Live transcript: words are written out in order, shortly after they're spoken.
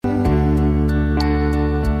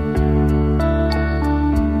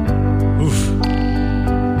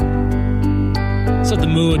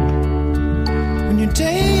mood when your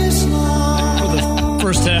day is long. For the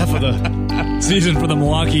first half of the season for the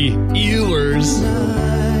Milwaukee Ewers.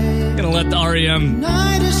 Gonna let the REM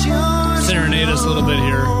serenade us a little bit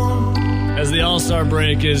here, as the All-Star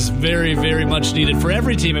break is very, very much needed for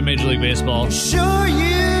every team in Major League Baseball. Sure you've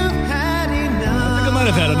had enough. I think I might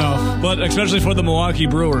have had enough, but especially for the Milwaukee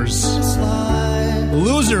Brewers.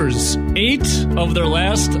 Losers, 8 of their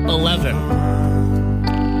last 11.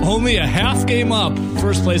 Only a half game up,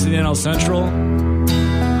 first place in the NL Central.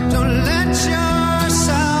 Don't let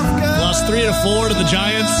yourself go. Lost 3-4 to the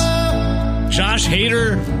Giants. Josh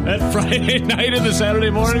Hader that Friday night and the Saturday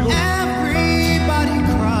morning. Everybody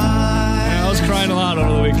cries. I was crying a lot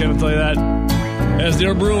over the weekend, I'll tell you that. As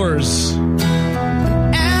their Brewers. Everybody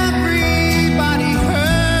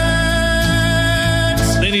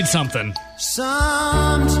hurts. They need something.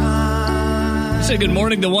 Sometimes. Say good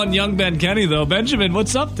morning to one young Ben Kenny, though. Benjamin,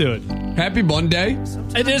 what's up to it? Happy Monday.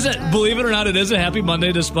 It isn't, believe it or not, it is a happy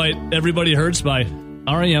Monday despite everybody hurts by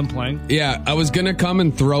REM playing. Yeah, I was going to come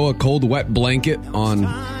and throw a cold, wet blanket on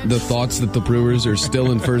the thoughts that the Brewers are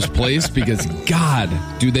still in first place because, God,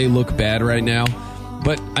 do they look bad right now.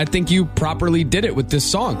 But I think you properly did it with this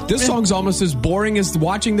song. This song's almost as boring as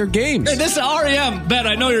watching their games. Hey, this is REM. Ben,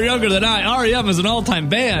 I know you're younger than I. REM is an all-time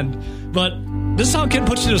band, but this song can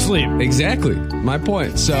put you to sleep. Exactly. My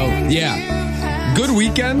point. So, yeah, good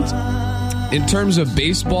weekend. In terms of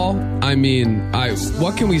baseball, I mean,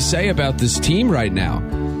 what can we say about this team right now?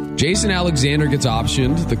 Jason Alexander gets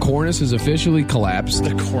optioned. The cornice has officially collapsed. The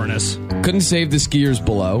cornice. Couldn't save the skiers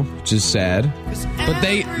below, which is sad. But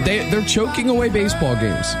they're choking away baseball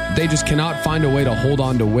games. They just cannot find a way to hold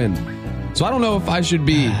on to win. So I don't know if I should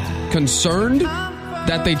be concerned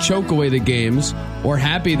that they choke away the games or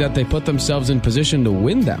happy that they put themselves in position to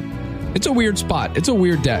win them. It's a weird spot. It's a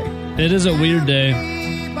weird day. It is a weird day.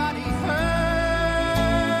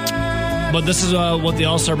 But this is what the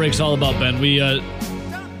All-Star break's all about, Ben.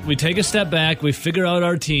 We take a step back, we figure out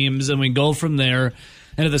our teams, and we go from there.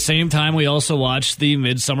 And at the same time, we also watch the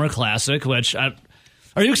Midsummer Classic, which... are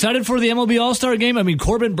you excited for the MLB All-Star game? I mean,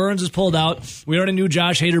 Corbin Burns is pulled out. We already knew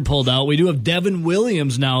Josh Hader pulled out. We do have Devin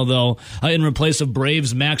Williams now, though, in place of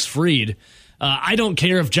Braves' Max Fried. I don't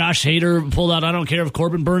care if Josh Hader pulled out. I don't care if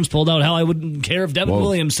Corbin Burns pulled out. Hell, I wouldn't care if Devin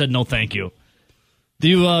Williams said no thank you. Do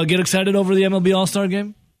you get excited over the MLB All-Star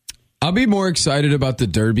game? I'll be more excited about the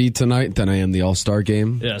Derby tonight than I am the All-Star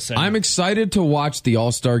game. Yeah, same. I'm excited to watch the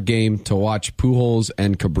All-Star game, to watch Pujols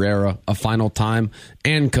and Cabrera a final time,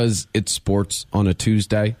 and because it's sports on a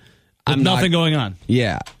Tuesday. With nothing going on.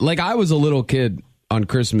 Yeah. Like I was a little kid on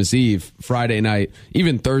Christmas Eve, Friday night,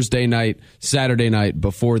 even Thursday night, Saturday night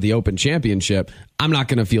before the Open Championship. I'm not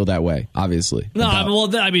going to feel that way, obviously. No,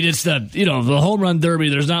 it's the home run derby.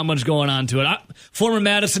 There's not much going on to it. Former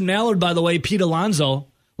Madison Mallard, by the way, Pete Alonso.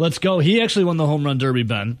 Let's go. He actually won the home run derby,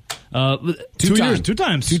 Ben. 2 times.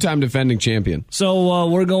 2-time defending champion. So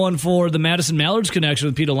we're going for the Madison Mallards connection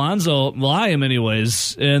with Pete Alonso. Well, I am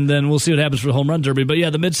anyways. And then we'll see what happens for the home run derby. But yeah,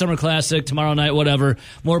 the Midsummer Classic, tomorrow night, whatever.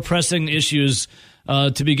 More pressing issues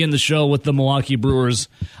to begin the show with the Milwaukee Brewers.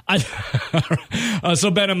 So,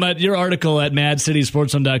 Ben, I'm at your article at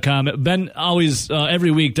MadCitySportsZone.com. Ben always, every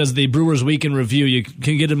week, does the Brewers Week in Review. You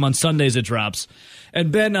can get him on Sundays, it drops.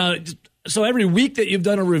 And, Ben... So every week that you've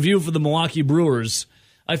done a review for the Milwaukee Brewers,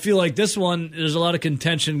 I feel like this one, there's a lot of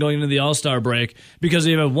contention going into the All-Star break because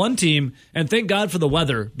you have one team, and thank God for the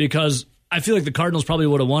weather, because I feel like the Cardinals probably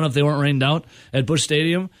would have won if they weren't rained out at Busch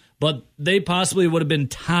Stadium, but they possibly would have been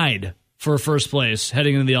tied for first place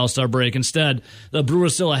heading into the All-Star break. Instead, the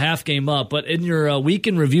Brewers still a half game up, but in your week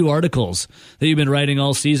in review articles that you've been writing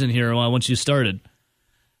all season here once you started,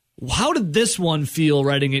 how did this one feel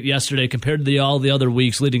writing it yesterday compared to all the other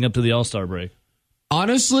weeks leading up to the All-Star break?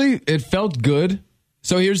 Honestly, it felt good.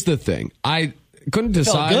 So here's the thing. I couldn't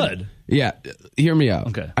decide. Felt good? Yeah, hear me out.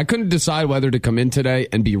 Okay. I couldn't decide whether to come in today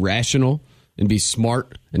and be rational and be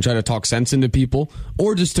smart and try to talk sense into people,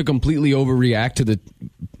 or just to completely overreact to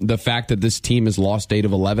the fact that this team has lost 8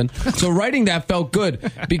 of 11. So writing that felt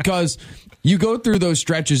good because you go through those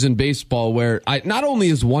stretches in baseball where not only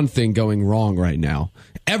is one thing going wrong right now,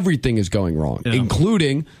 everything is going wrong,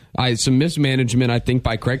 including some mismanagement, I think,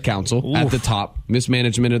 by Craig Counsell at the top,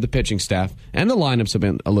 mismanagement of the pitching staff, and the lineups have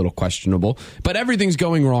been a little questionable, but everything's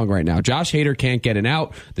going wrong right now. Josh Hader can't get an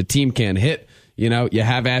out. The team can't hit. You know, you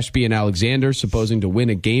have Ashby and Alexander supposing to win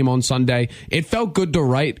a game on Sunday. It felt good to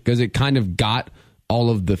write because it kind of got all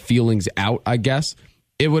of the feelings out, I guess.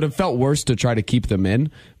 It would have felt worse to try to keep them in,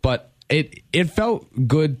 but it felt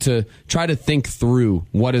good to try to think through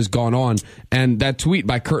what has gone on. And that tweet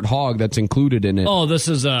by Kurt Hogg that's included in it. Oh, this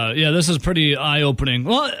is pretty eye-opening.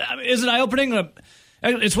 Well, is it eye-opening?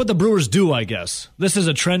 It's what the Brewers do, I guess. This is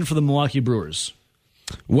a trend for the Milwaukee Brewers.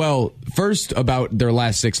 Well, first about their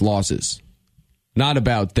last 6 losses, not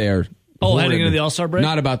about their heading into the All-Star break?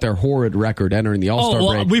 Not about their horrid record entering the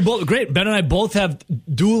All-Star break. We both great. Ben and I both have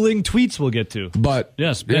dueling tweets we'll get to. But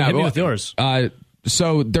yes, Ben, hit me with yours.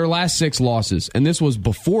 So their last 6 losses, and this was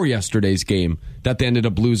before yesterday's game that they ended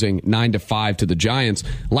up losing 9-5 to the Giants.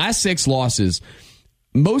 Last 6 losses,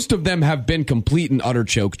 most of them have been complete and utter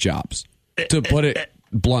choke jobs, to put it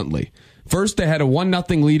bluntly. First, they had a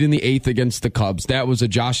 1-0 lead in the 8th against the Cubs. That was a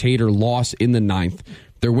Josh Hader loss in the 9th.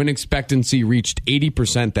 Their win expectancy reached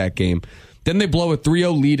 80% that game. Then they blow a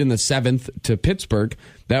 3-0 lead in the 7th to Pittsburgh.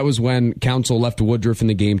 That was when Counsell left Woodruff in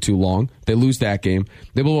the game too long. They lose that game.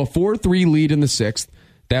 They blow a 4-3 lead in the 6th.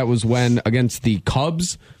 That was when, against the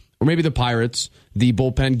Cubs, or maybe the Pirates, the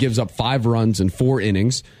bullpen gives up 5 runs in 4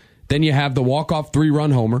 innings. Then you have the walk-off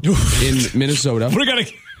 3-run homer in Minnesota.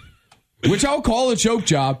 Which I'll call a choke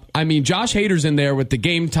job. I mean, Josh Hader's in there with the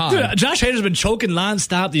game tied. Dude, Josh Hader's been choking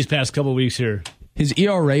nonstop these past couple weeks here. His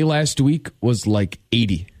ERA last week was like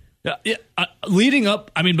 80. Yeah, leading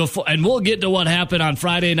up, I mean, before, and we'll get to what happened on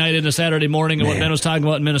Friday night into Saturday morning and what Ben was talking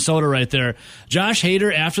about in Minnesota right there. Josh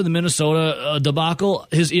Hader, after the Minnesota debacle,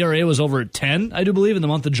 his ERA was over 10, I do believe, in the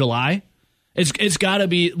month of July. It's got to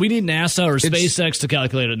be, we need NASA or SpaceX to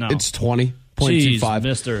calculate it now. It's 20.25. Jeez,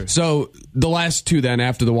 mister. So the last 2 then,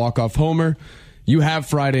 after the walk-off homer, you have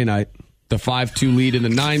Friday night. The 5-2 lead in the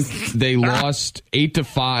 9th. They lost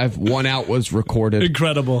 8-5. 1 out was recorded.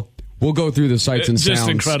 Incredible. We'll go through the sights and Just sounds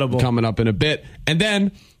incredible. Coming up in a bit. And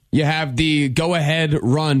then you have the go-ahead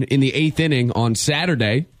run in the 8th inning on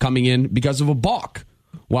Saturday coming in because of a balk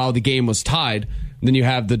while the game was tied. And then you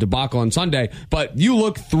have the debacle on Sunday. But you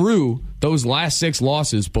look through those last 6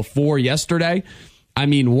 losses before yesterday. I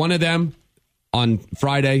mean, one of them on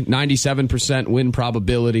Friday, 97% win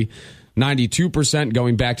probability. 92%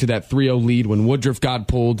 going back to that 3-0 lead when Woodruff got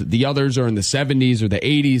pulled. The others are in the 70s or the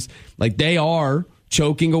 80s. Like, they are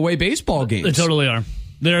choking away baseball games. They totally are.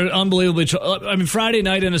 They're unbelievably... I mean, Friday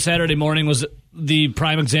night and a Saturday morning was the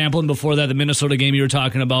prime example, and before that, the Minnesota game you were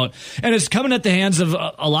talking about. And it's coming at the hands of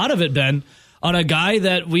a lot of it, Ben, on a guy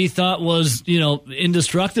that we thought was,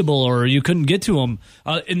 indestructible or you couldn't get to him.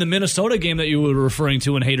 In the Minnesota game that you were referring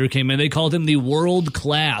to when Hader came in, they called him the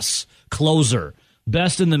world-class closer.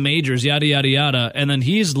 Best in the majors, yada, yada, yada. And then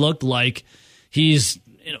he's looked like he's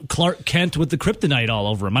Clark Kent with the kryptonite all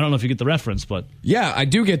over him. I don't know if you get the reference, but... Yeah, I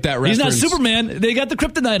do get that reference. He's not Superman. They got the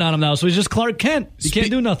kryptonite on him now, so he's just Clark Kent. He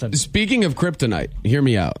can't do nothing. Speaking of kryptonite, hear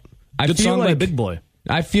me out. Good song by Big Boy.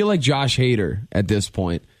 I feel like Josh Hader, at this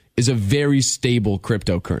point, is a very stable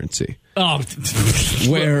cryptocurrency. Oh,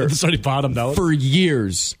 where it's already bottomed out. For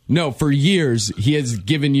years, he has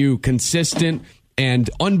given you consistent and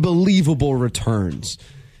unbelievable returns.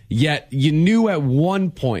 Yet you knew at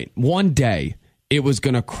one point, one day, it was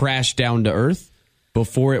going to crash down to earth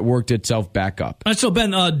before it worked itself back up. So,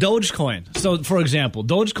 Ben, Dogecoin. So, for example,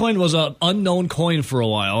 Dogecoin was an unknown coin for a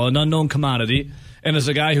while, an unknown commodity. And as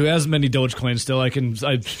a guy who has many Dogecoins still, I'm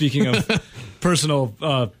speaking of personal,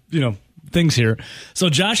 things here. So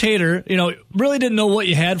Josh Hader, really didn't know what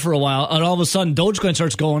you had for a while, and all of a sudden Dogecoin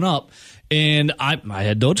starts going up. And I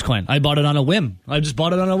had Dogecoin. I bought it on a whim. I just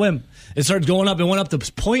bought it on a whim. It started going up. It went up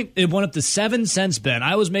to 7 cents, Ben.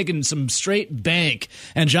 I was making some straight bank.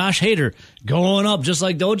 And Josh Hader going up just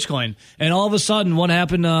like Dogecoin. And all of a sudden, what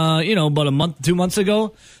happened, about 2 months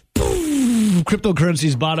ago? Boom,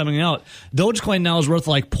 cryptocurrency's bottoming out. Dogecoin now is worth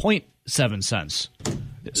like 0.7 cents.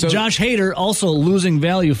 So Josh Hader also losing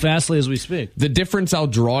value fastly as we speak. The difference I'll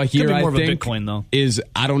draw here, Could be more I think, of a Bitcoin, though. is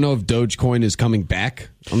I don't know if Dogecoin is coming back.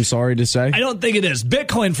 I'm sorry to say. I don't think it is.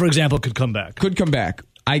 Bitcoin, for example, could come back. Could come back.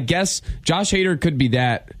 I guess Josh Hader could be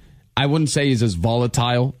that. I wouldn't say he's as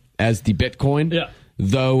volatile as the Bitcoin. Yeah.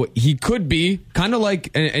 Though he could be kind of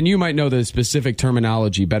like, and you might know the specific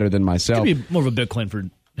terminology better than myself. Could be more of a Bitcoin for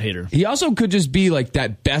Hader. He also could just be like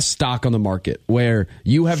that best stock on the market where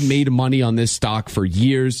you have made money on this stock for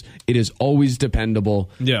years. It is always dependable.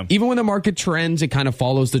 Yeah. Even when the market trends, it kind of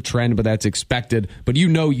follows the trend, but that's expected. But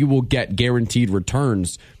you will get guaranteed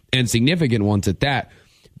returns and significant ones at that.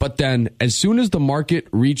 But then as soon as the market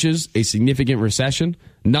reaches a significant recession,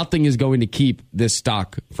 nothing is going to keep this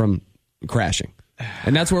stock from crashing.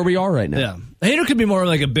 And that's where we are right now. Yeah. Hader could be more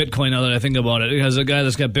like a Bitcoin now that I think about it, because a guy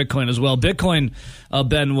that's got Bitcoin as well. Bitcoin,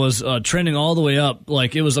 Ben, was trending all the way up.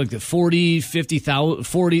 Like it was like the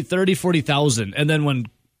 40,000. And then when,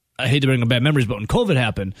 I hate to bring up bad memories, but when COVID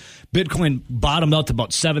happened, Bitcoin bottomed out to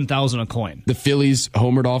about 7,000 a coin. The Phillies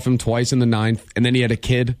homered off him twice in the 9th, and then he had a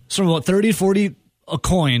kid. So about 30, 40 a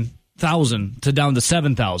coin thousand to down to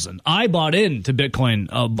 7,000. I bought into Bitcoin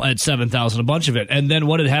at 7,000, a bunch of it, and then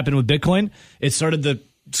what had happened with Bitcoin? It started to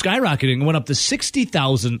skyrocketing and went up to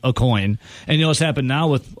 60,000 a coin. And you know what's happened now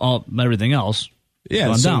with everything else? Yeah,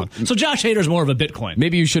 gone down. So Josh Hader's more of a Bitcoin.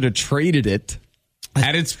 Maybe you should have traded it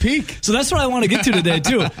at its peak. So that's what I want to get to today,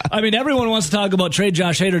 too. I mean, everyone wants to talk about trade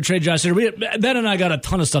Josh Hader. Ben and I got a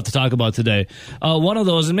ton of stuff to talk about today. One of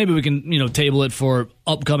those, and maybe we can table it for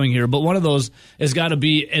upcoming here, but one of those has got to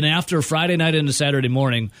be an after Friday night into Saturday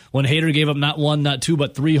morning when Hader gave up not one, not two,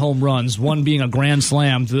 but 3 home runs, one being a grand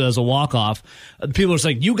slam as a walk-off. People are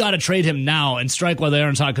saying, you got to trade him now and strike while the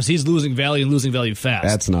iron's hot because he's losing value and losing value fast.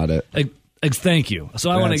 That's not it. Thank you. So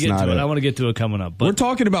I want to get to it. I want to get to it coming up. But we're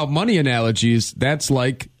talking about money analogies. That's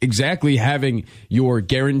like exactly having your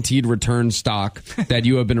guaranteed return stock that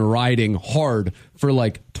you have been riding hard for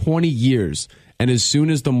like 20 years. And as soon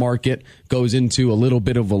as the market goes into a little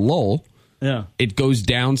bit of a lull, it goes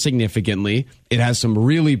down significantly. It has some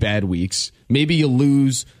really bad weeks. Maybe you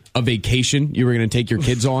lose a vacation you were going to take your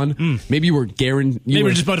kids on. Maybe you were guaranteed. Maybe you're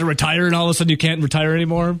just about to retire and all of a sudden you can't retire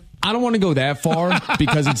anymore. I don't want to go that far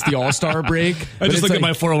because it's the All-Star break. I just look at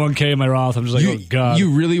my 401k and my Roth. I'm just like, oh, God.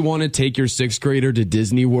 You really want to take your 6th grader to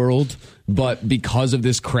Disney World, but because of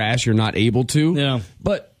this crash, you're not able to? Yeah.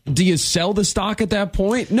 But do you sell the stock at that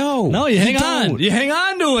point? No, you hang on. You hang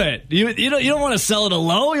on to it. You don't want to sell it at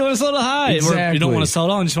low. You want to sell it at high. Exactly. You don't want to sell it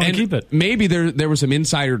all. You just want to keep it. Maybe there was some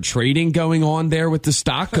insider trading going on there with the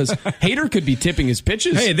stock because Hader could be tipping his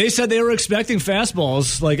pitches. Hey, they said they were expecting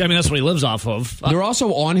fastballs. That's what he lives off of. They're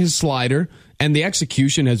also on his slider, and the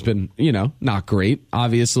execution has been, not great,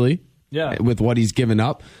 obviously. Yeah. With what he's given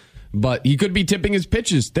up. But he could be tipping his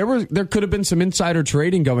pitches. There could have been some insider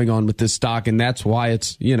trading going on with this stock, and that's why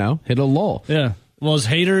it's, hit a lull. Yeah. Well, is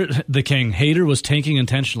Hader the king? Hader was tanking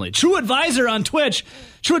intentionally. True Advisor on Twitch.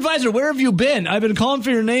 True Advisor, where have you been? I've been calling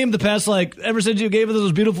for your name the past, ever since you gave us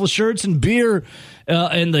those beautiful shirts and beer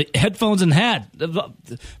and the headphones and hat.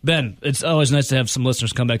 Ben, it's always nice to have some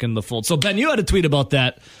listeners come back into the fold. So, Ben, you had a tweet about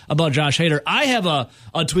that, about Josh Hader. I have a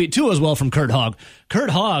tweet, too, as well from Kurt Hogg.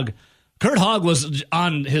 Kurt Hogg was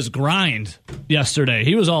on his grind yesterday.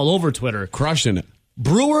 He was all over Twitter. Crushing it.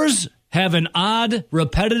 Brewers have an odd,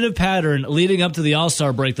 repetitive pattern leading up to the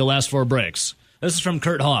All-Star break, the last 4 breaks. This is from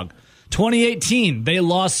Kurt Hogg. 2018, they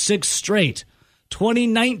lost 6 straight.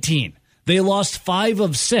 2019, they lost 5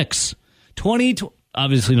 of 6.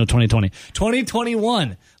 Obviously, no 2020.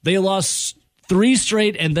 2021, they lost 3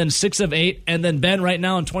 straight and then 6 of 8. And then, Ben, right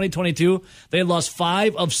now in 2022, they lost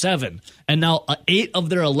 5 of 7. And now 8 of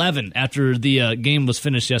their 11 after the game was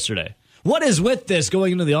finished yesterday. What is with this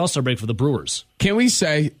going into the All-Star break for the Brewers? Can we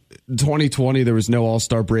say 2020 there was no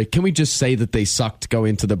All-Star break? Can we just say that they sucked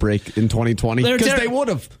going into the break in 2020? Because they would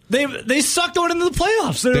have. They sucked going into the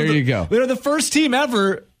playoffs. You go. They're the first team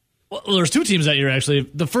ever. Well, there's 2 teams that year, actually.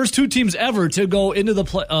 The first 2 teams ever to go into the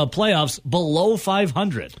playoffs below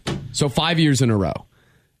 500. So 5 years in a row.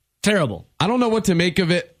 Terrible. I don't know what to make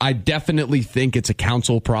of it. I definitely think it's a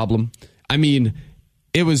Counsell problem. I mean,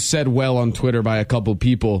 it was said well on Twitter by a couple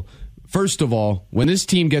people. First of all, when this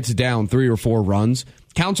team gets down 3 or 4 runs,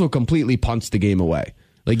 Counsell completely punts the game away.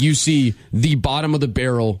 Like, you see the bottom of the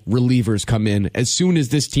barrel relievers come in as soon as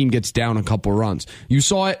this team gets down a couple runs. You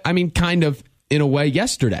saw it, kind of in a way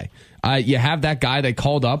yesterday. You have that guy they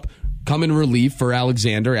called up come in relief for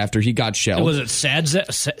Alexander after he got shelled. Was it Sadzik?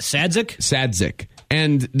 Sadzik.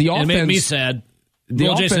 And the offense... It made me sad.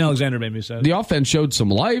 Jason Alexander made me sad. The offense showed some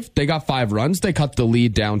life. They got 5 runs. They cut the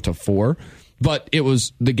lead down to 4. But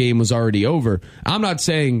the game was already over. I'm not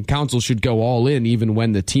saying Counsell should go all in even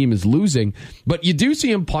when the team is losing, but you do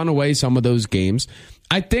see him punt away some of those games.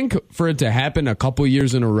 I think for it to happen a couple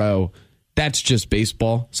years in a row, that's just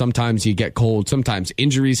baseball. Sometimes you get cold. Sometimes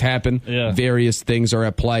injuries happen. Yeah. Various things are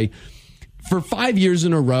at play. For 5 years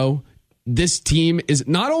in a row, this team is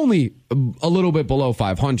not only a little bit below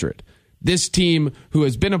 500. This team, who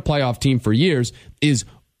has been a playoff team for years, is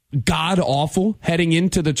god awful heading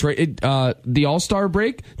into the All-Star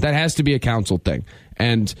break. That has to be a Counsell thing.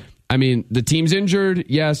 And the team's injured.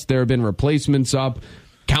 Yes, there have been replacements up.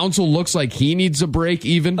 Counsell looks like he needs a break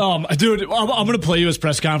even. Dude, I'm going to play you his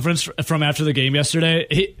press conference from after the game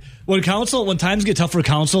yesterday. When times get tough for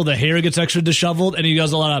Counsell, the hair gets extra disheveled, and he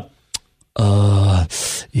does a lot of,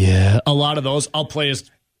 a lot of those. I'll play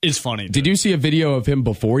is funny. Dude. Did you see a video of him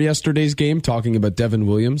before yesterday's game talking about Devin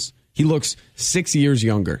Williams? He looks 6 years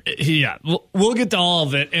younger. Yeah, we'll get to all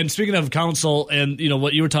of it. And speaking of Counsell and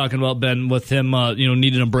what you were talking about, Ben, with him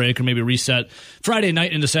needing a break or maybe reset, Friday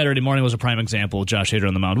night into Saturday morning was a prime example with Josh Hader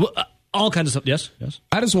on the mound. All kinds of stuff. Yes.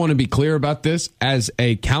 I just want to be clear about this. As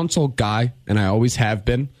a Counsell guy, and I always have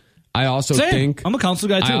been, I also Same. think I'm a Council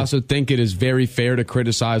guy, too. I also think it is very fair to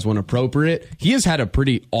criticize when appropriate. He has had a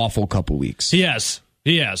pretty awful couple weeks. He has.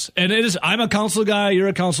 And it is. I'm a Council guy. You're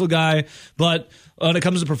a Council guy. But when it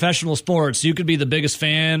comes to professional sports, you could be the biggest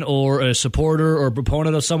fan or a supporter or a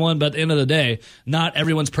proponent of someone. But at the end of the day, not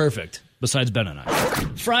everyone's perfect, besides Ben and I.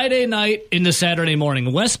 Friday night into Saturday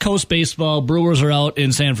morning, West Coast baseball. Brewers are out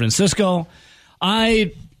in San Francisco.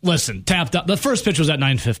 Tapped out. The first pitch was at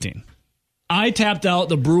 9:15. I tapped out.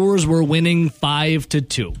 The Brewers were winning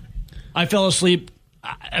 5-2. I fell asleep.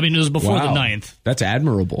 I mean, it was before the ninth. That's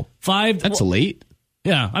admirable. That's late.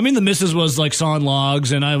 Yeah. I mean, the missus was like sawing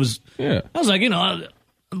logs, and I was like, I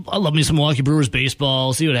love me some Milwaukee Brewers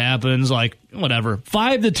baseball. See what happens. Like, whatever.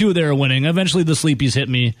 5-2, they were winning. Eventually, the sleepies hit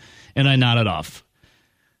me, and I nodded off.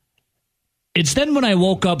 It's then when I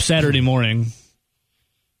woke up Saturday morning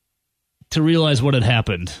to realize what had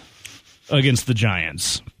happened against the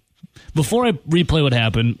Giants. Before I replay what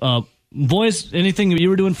happened, boys, anything you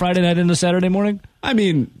were doing Friday night into Saturday morning? I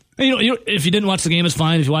mean, if you didn't watch the game, it's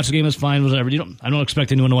fine. If you watch the game, it's fine. Whatever. I don't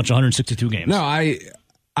expect anyone to watch 162 games. No, I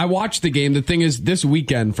watched the game. The thing is, this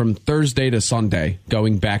weekend from Thursday to Sunday,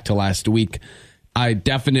 going back to last week, I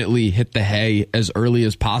definitely hit the hay as early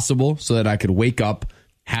as possible so that I could wake up,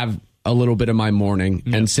 have a little bit of my morning,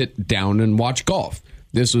 and sit down and watch golf.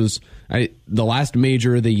 This was the last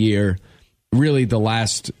major of the year. Really the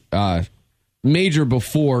last major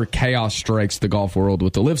before chaos strikes the golf world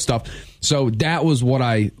with the live stuff. So that was what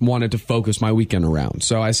I wanted to focus my weekend around.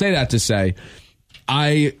 So I say that to say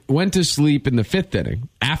I went to sleep in the fifth inning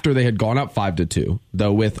after they had gone up 5-2,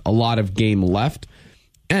 though with a lot of game left.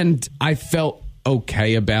 And I felt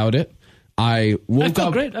okay about it. I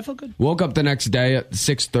felt great. I felt good. Woke up the next day at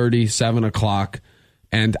 6:30, 7 o'clock,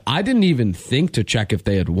 and I didn't even think to check if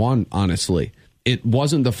they had won, honestly. It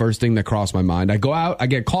wasn't the first thing that crossed my mind. I go out, I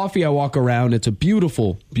get coffee, I walk around. It's a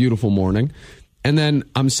beautiful, beautiful morning. And then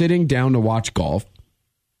I'm sitting down to watch golf.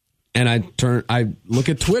 And I look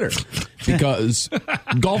at Twitter because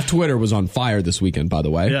golf Twitter was on fire this weekend, by the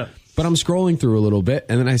way. Yeah. But I'm scrolling through a little bit,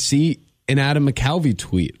 and then I see an Adam McCalvey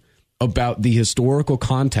tweet about the historical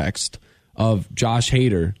context of Josh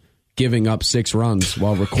Hader giving up 6 runs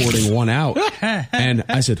while recording 1 out. And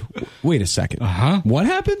I said, wait a second. What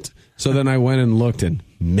happened? So then I went and looked, and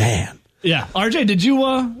man. Yeah. RJ, did you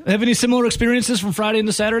have any similar experiences from Friday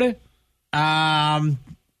into Saturday?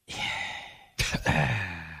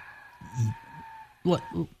 What?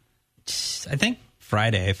 I think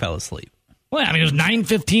Friday I fell asleep. Well, I mean, it was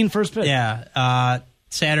 9:15 first pitch. Yeah.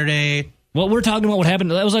 Saturday. What we're talking about, what happened,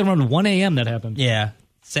 that was like around 1 a.m. that happened. Yeah.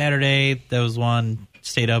 Saturday, there was one.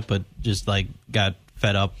 Stayed up, but just like got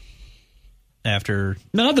fed up after.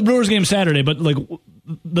 No, not the Brewers game Saturday, but like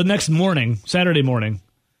the next morning, Saturday morning.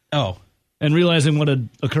 Oh. And realizing what had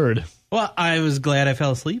occurred. Well, I was glad I fell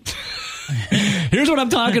asleep. Here's what I'm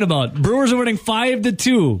talking about. Brewers are winning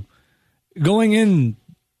 5-2 going in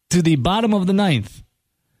to the bottom of the ninth.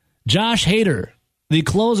 Josh Hader, the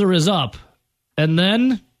closer, is up. And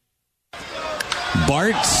then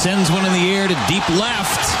Bart sends one in the air to deep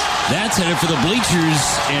left. That's headed for the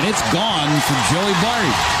bleachers, and it's gone for Joey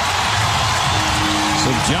Bart. So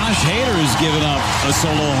Josh Hader has given up a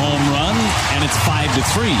solo home run, and it's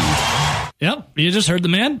 5-3. Yep, you just heard the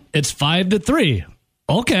man. It's 5-3.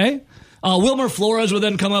 Okay. Wilmer Flores would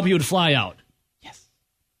then come up. He would fly out. Yes.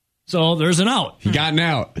 So there's an out. He got an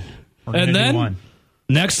out. And then,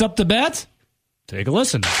 next up to bat, take a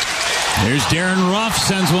listen. There's Darren Ruff,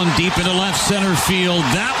 sends one deep into left center field.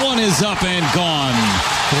 That one is up and gone.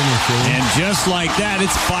 And just like that,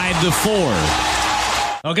 it's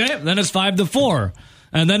 5-4. Okay, then it's 5-4.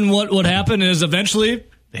 And then what would happen is eventually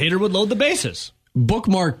Hader would load the bases.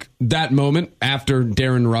 Bookmark that moment after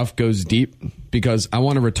Darren Ruff goes deep because I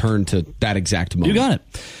want to return to that exact moment. You got it.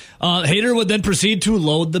 Hader would then proceed to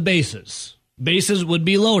load the bases. Bases would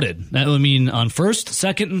be loaded. That would mean on first,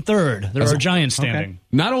 second, and third. There are Giants standing. Okay.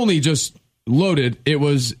 Not only just loaded, it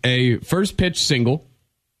was a first pitch single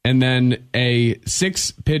and then a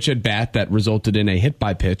 6-pitch at bat that resulted in a hit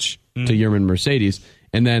by pitch to Yerman Mercedes,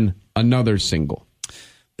 and then another single.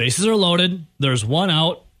 Bases are loaded. There's 1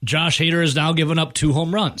 out. Josh Hader has now given up 2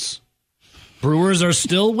 home runs. Brewers are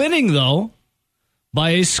still winning, though,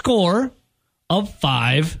 by a score of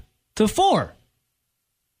 5-4.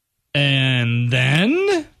 And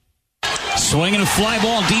then Swinging a fly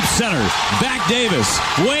ball deep center. Back Davis.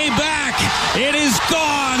 Way back. It is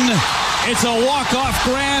gone. It's a walk-off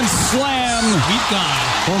grand slam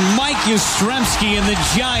for Mike Yastrzemski and the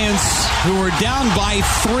Giants, who were down by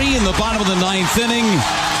 3 in the bottom of the 9th inning.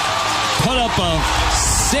 Put up a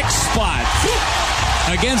 6th spot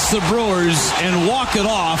against the Brewers and walk it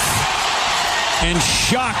off and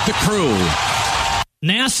shock the crew.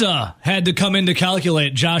 NASA had to come in to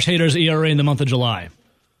calculate Josh Hader's ERA in the month of July.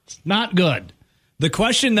 Not good. The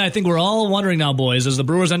question that I think we're all wondering now, boys, as the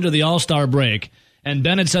Brewers enter the All-Star break, and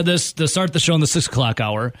Ben had said this to start the show in the 6 o'clock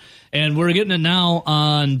hour, and we're getting it now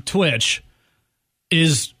on Twitch,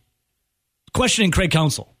 is questioning Craig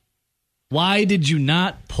Counsell. Why did you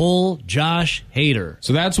not pull Josh Hader?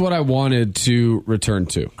 So that's what I wanted to return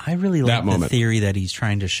to. I really that like the theory that he's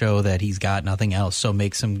trying to show that he's got nothing else, so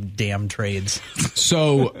make some damn trades.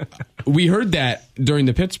 So we heard that during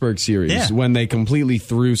the Pittsburgh series when they completely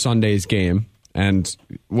threw Sunday's game and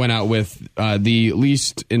went out with the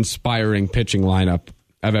least inspiring pitching lineup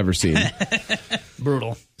I've ever seen.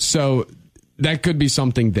 Brutal. So that could be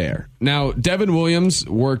something there. Now, Devin Williams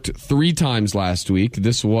worked 3 times last week.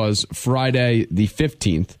 This was Friday the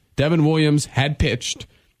 15th. Devin Williams had pitched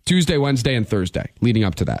Tuesday, Wednesday, and Thursday leading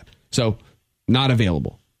up to that. So not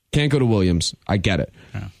available. Can't go to Williams. I get it.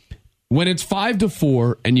 Yeah. When it's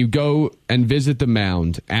 5-4 and you go and visit the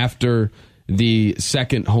mound after the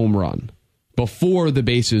second home run, before the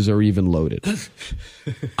bases are even loaded,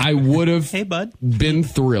 I would have been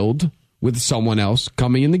thrilled with someone else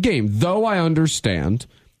coming in the game. Though I understand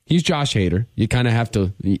he's Josh Hader. You kind of have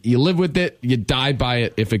to, you live with it, you die by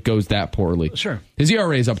it if it goes that poorly. Sure. His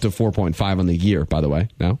ERA is up to 4.5 on the year, by the way,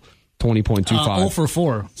 now. 20.25. 0 for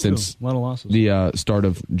 4. Since a lot of losses. The start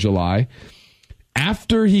of July.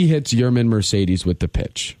 After he hits Yermin Mercedes with the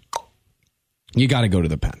pitch, you got to go to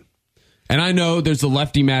the pen. And I know there's a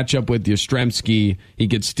lefty matchup with Yastrzemski. He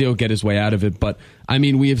could still get his way out of it. But, I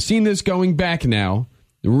mean, we have seen this going back now,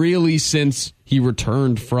 really since he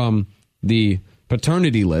returned from the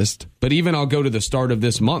paternity list. But even I'll go to the start of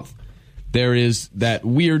this month. There is that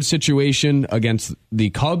weird situation against the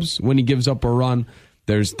Cubs when he gives up a run.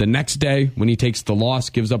 There's the next day when he takes the loss,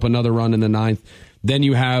 gives up another run in the 9th. Then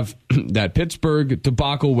you have that Pittsburgh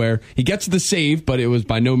debacle where he gets the save, but it was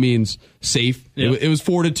by no means safe. Yep. It was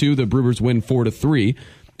 4-2. The Brewers win 4-3.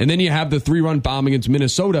 And then you have the 3-run bomb against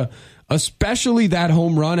Minnesota, especially that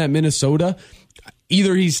home run at Minnesota.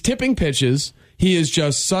 Either he's tipping pitches, he has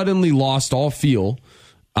just suddenly lost all feel,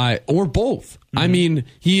 or both. Mm-hmm. I mean,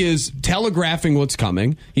 he is telegraphing what's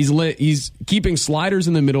coming. He's keeping sliders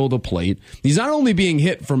in the middle of the plate. He's not only being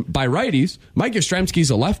hit by righties. Mike Yastrzemski's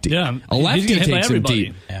a lefty. Yeah, a lefty takes him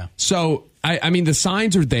deep. Yeah. So I mean, the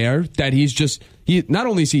signs are there that he not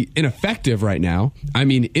only is he ineffective right now. I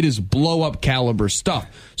mean, it is blow up caliber stuff.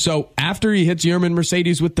 So after he hits Yermin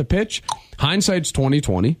Mercedes with the pitch, hindsight's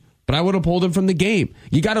 20/20. But I would have pulled him from the game.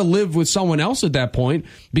 You got to live with someone else at that point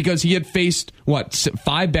because he had faced,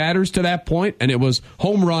 5 batters to that point, and it was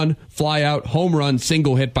home run, fly out, home run,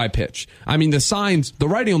 single hit by pitch. I mean, the signs, the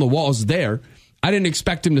writing on the wall is there. I didn't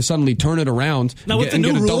expect him to suddenly turn it around. Now, with the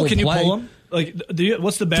new rule, can you pull him?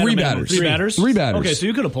 What's the batter? 3 batters. 3 batters? 3 batters. Okay, so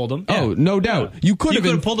you could have pulled him. Oh, no doubt. You could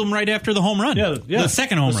have pulled him right after the home run. Yeah. The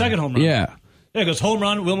second home run. The second home run. Yeah. Yeah, because home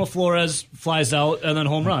run, Wilmer Flores flies out, and then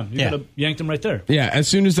home run. You could have yanked him right there. Yeah, as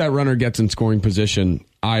soon as that runner gets in scoring position,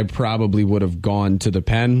 I probably would have gone to the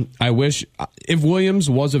pen. I wish, if Williams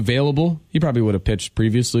was available, he probably would have pitched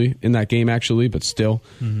previously in that game, actually, but still.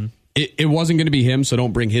 Mm-hmm. It wasn't going to be him, so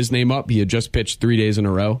don't bring his name up. He had just pitched 3 days in a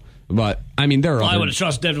row. But, I mean, there are I would have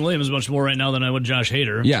trusted Devin Williams much more right now than I would Josh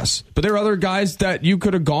Hader. Yes, but there are other guys that you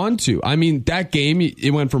could have gone to. I mean, that game,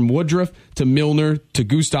 it went from Woodruff to Milner to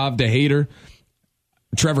Gustav to Hader.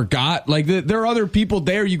 Trevor Gott, there are other people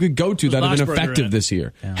there you could go to that have been effective this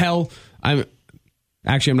year. Yeah. Hell, I'm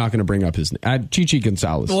not going to bring up his name. Chichi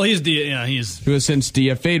Gonzalez. Well, he's who has since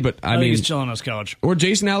DFA'd, but I mean, he's chilling on his couch. Or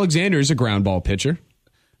Jason Alexander is a ground ball pitcher.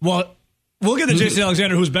 Well, we'll get to Jason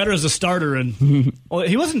Alexander, who's better as a starter, and well,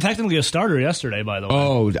 he wasn't technically a starter yesterday, by the way.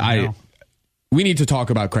 Oh, we need to talk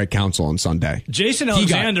about Craig Counsell on Sunday. Jason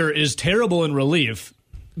Alexander is terrible in relief.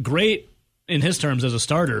 Great in his terms as a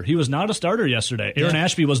starter. He was not a starter yesterday. Aaron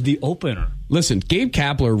Ashby was the opener. Listen, Gabe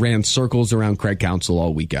Kapler ran circles around Craig Counsell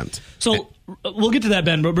all weekend. So we'll get to that,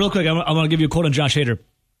 Ben, but real quick, I'm going to give you a quote on Josh Hader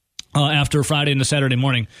after Friday into Saturday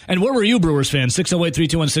morning. And where were you, Brewers fans?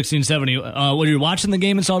 608-321-1670. When you were watching the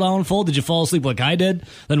game and saw it all unfold, did you fall asleep like I did,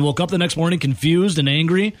 then woke up the next morning confused and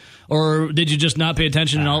angry? Or did you just not pay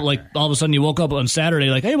attention and all of a sudden you woke up on Saturday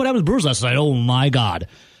like, hey, what happened to Brewers last night? Oh, my God.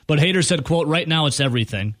 But Hader said, quote, right now it's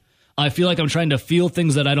everything. I feel like I'm trying to feel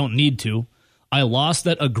things that I don't need to. I lost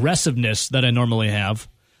that aggressiveness that I normally have.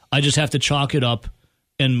 I just have to chalk it up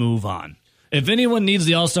and move on. If anyone needs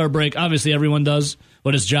the All-Star break, obviously everyone does,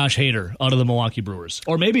 but it's Josh Hader out of the Milwaukee Brewers.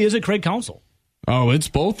 Or maybe is it Craig Counsell? Oh, it's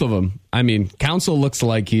both of them. I mean, Counsell looks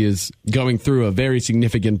like he is going through a very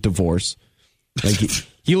significant divorce. Like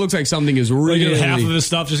he looks like something is really half of his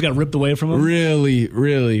stuff just got ripped away from him.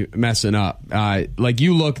 really messing up. Like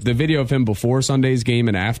you look, the video of him before Sunday's game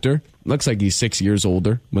and after, looks like he's 6 years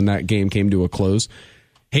older when that game came to a close.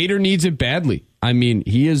 Hader needs it badly. I mean,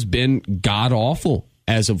 he has been god awful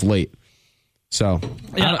as of late. So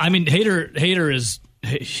yeah, I mean, Hader is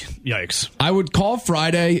yikes. I would call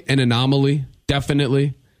Friday an anomaly,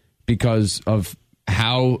 definitely, because of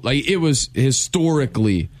how it was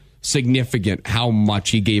historically significant how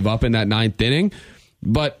much he gave up in that ninth inning.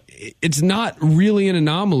 But it's not really an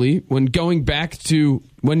anomaly when going back to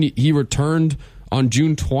when he returned on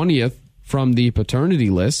June 20th from the paternity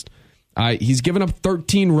list. He's given up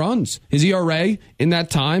 13 runs. His ERA in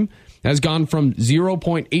that time has gone from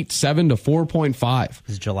 0.87 to 4.5.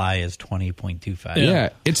 His July is 20.25. Yeah,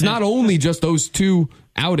 it's not only just those two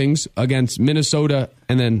outings against Minnesota,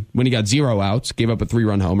 and then when he got 0 outs, gave up a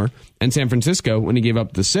 3-run homer, and San Francisco when he gave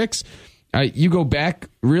up the 6. You go back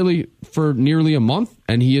really for nearly a month,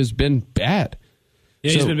 and he has been bad.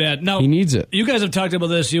 Yeah, he's been bad. Now, he needs it. You guys have talked about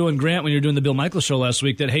this, you and Grant, when you were doing the Bill Michaels show last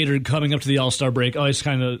week, that Hader coming up to the All-Star break always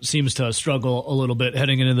kind of seems to struggle a little bit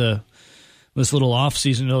heading into this little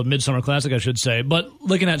off-season, Midsummer Classic, I should say. But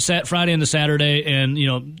looking at Friday into Saturday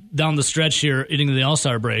and, down the stretch here, eating to the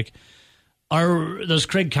All-Star break, does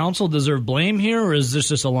Craig Counsell deserve blame here, or is this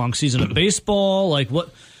just a long season of baseball? Like, what?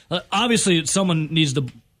 Obviously, someone needs to...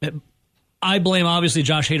 I blame, obviously,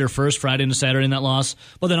 Josh Hader first, Friday into Saturday in that loss,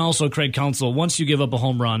 but then also Craig Counsell. Once you give up a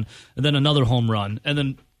home run, and then another home run, and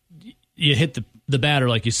then you hit the batter,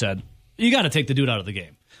 like you said, you got to take the dude out of the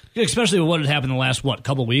game. Especially with what had happened in the last,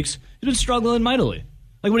 couple weeks. He's been struggling mightily.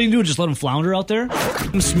 Like, what do you do? Just let him flounder out there?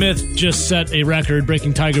 Smith just set a record,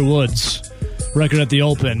 breaking Tiger Woods' record at the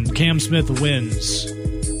Open. Cam Smith wins.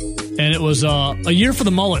 And it was a year for the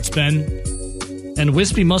mullets, Ben. And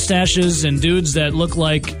wispy mustaches and dudes that look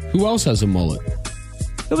like... Who else has a mullet?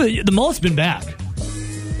 The mullet's been back.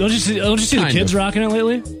 Don't you see the kids rocking it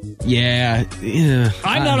lately? Yeah.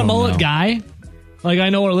 I'm not a mullet guy. Like, I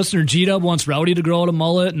know our listener G-Dub wants Rowdy to grow out a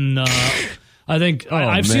mullet, and I think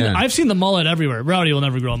I've seen the mullet everywhere. Rowdy will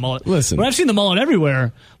never grow a mullet. Listen. But I've seen the mullet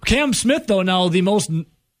everywhere. Cam Smith, though, now the most,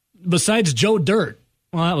 besides Joe Dirt,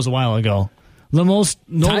 well, that was a while ago, the most...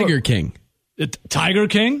 Tiger King. Tiger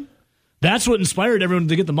King? That's what inspired everyone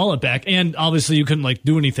to get the mullet back. And obviously you couldn't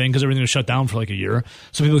do anything because everything was shut down for a year.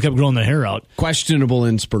 So people kept growing their hair out. Questionable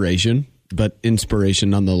inspiration, but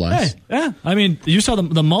inspiration nonetheless. Hey, yeah. I mean, you saw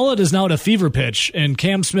the mullet is now at a fever pitch, and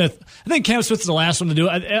Cam Smith, I think Cam Smith's the last one to do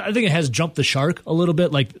it. I think it has jumped the shark a little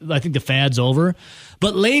bit. I think the fad's over.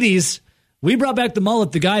 But ladies, we brought back the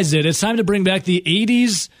mullet, the guys did. It's time to bring back the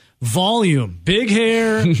 80s volume. Big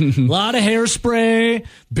hair, a lot of hairspray,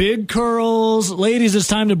 big curls. Ladies, it's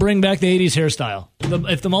time to bring back the 80s hairstyle.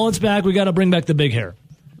 If the mullet's back, we got to bring back the big hair.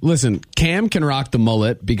 Listen, Cam can rock the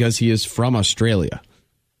mullet because he is from Australia.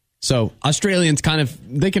 So Australians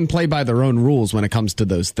they can play by their own rules when it comes to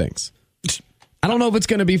those things. I don't know if it's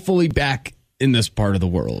going to be fully back in this part of the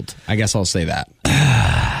world. I guess I'll say that.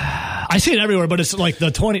 I see it everywhere, but it's like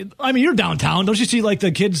the 20... I mean, you're downtown. Don't you see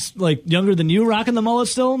the kids younger than you rocking the mullet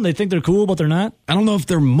still? They think they're cool, but they're not? I don't know if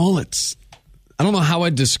they're mullets. I don't know how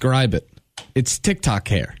I'd describe it. It's TikTok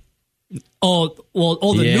hair. Oh, well,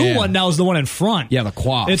 the new one now is the one in front. Yeah, the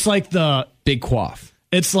coif. It's like the... Big coif.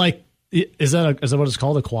 It's like... Is that what it's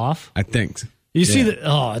called, a coif? I think. You see that?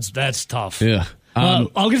 Oh, that's tough. Yeah.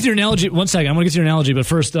 I'll get to your analogy. One second. I'm going to get to your analogy, but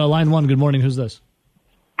first, line one, good morning. Who's this?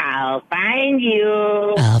 I'll find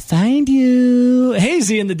you. I'll find you. Hey,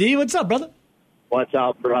 Z and the D. What's up, brother? What's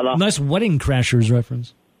up, brother? Nice Wedding Crashers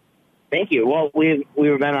reference. Thank you. Well, we've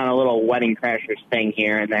been on a little Wedding Crashers thing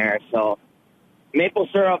here and there, so maple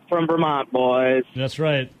syrup from Vermont, boys. That's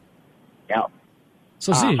right. Yep.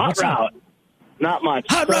 So, Z, hot what's route. up? Not much.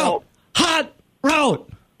 Hot route. Hot route.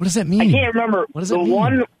 What does that mean? I can't remember. What does that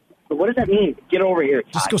mean? What does that mean? Get over here,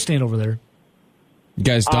 Todd. Just go stand over there. You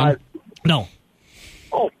guys done? No.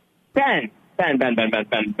 Oh, Ben.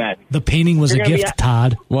 The painting was a gift,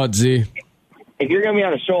 Todd. What, Z? If you're going to be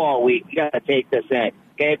on the show all week, you got to take this in.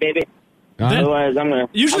 Okay, baby? Otherwise, I'm going to...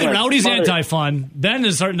 Usually Rowdy's anti-fun. Ben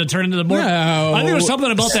is starting to turn into the more... No, I think there's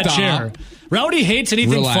something about that chair. Rowdy hates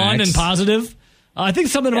anything fun and positive. I think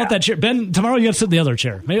something about that chair. Ben, tomorrow you got to sit in the other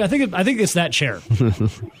chair. Maybe I think it's that chair.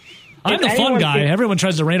 I'm the fun guy. Everyone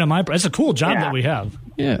tries to rain on my... It's a cool job that we have.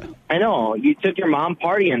 Yeah. I know. You took your mom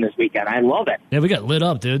partying this weekend. I love it. Yeah, we got lit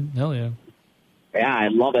up, dude. Hell yeah. Yeah, I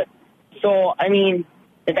love it. So, I mean,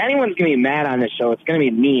 if anyone's going to be mad on this show, it's going to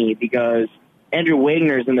be me because Andrew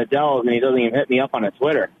Wagner's in the Dells and he doesn't even hit me up on a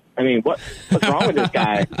Twitter. I mean, what's wrong with this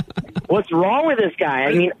guy? What's wrong with this guy?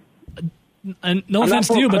 I mean... And no offense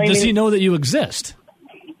to you, but does he know that you exist?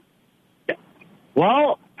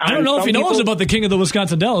 Well, I don't know if he knows about the king of the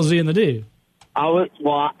Wisconsin Dells, Z and the D.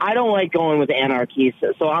 I don't like going with the anarchy,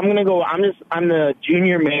 so I'm going to go. I'm the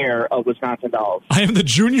junior mayor of Wisconsin Dells. I am the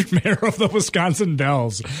junior mayor of the Wisconsin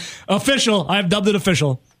Dells. Official. I've dubbed it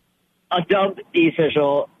official. A dubbed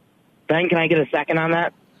official. Ben, can I get a second on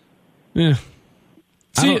that? Yeah.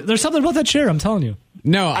 See, there's something about that chair, I'm telling you.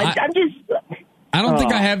 No, I'm just I don't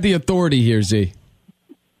think I have the authority here, Z.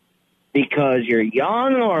 because you're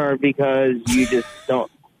young or because you just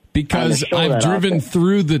don't. Because show I've that driven often.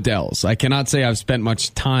 through the Dells. I cannot say I've spent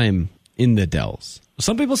much time in the Dells.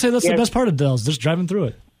 Some people say that's the Yes. best part of Dells, just driving through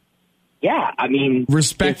it. Yeah, I mean,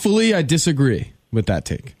 Respectfully, I disagree with that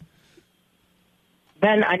take.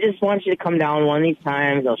 Ben, I just want you to come down one of these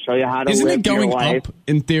times. I'll show you how to Isn't live it going your life. up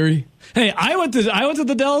in theory? Hey, I went to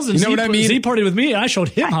the Dells and You know what I mean? Z partied with me, and I showed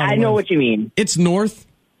him how to I know live. what you mean. It's north.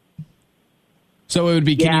 So it would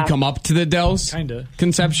be, can Yeah. you come up to the Dells? Kinda.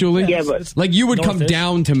 Conceptually? Yeah, but like you would come north-ish.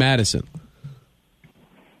 down to Madison.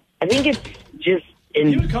 I think it's just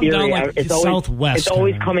in You would come theory. down, like, it's always southwest, It's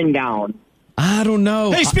always kinda. coming down. I don't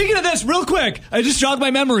know. Hey, speaking of this, real quick, I just jogged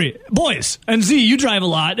my memory. Boys, and Z, you drive a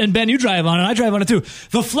lot, and Ben, you drive on it, I drive on it too.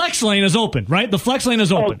 The flex lane is open, right? The flex lane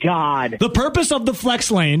is Oh open. God! The purpose of the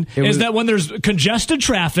flex lane is was- that when there's congested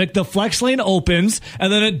traffic, the flex lane opens,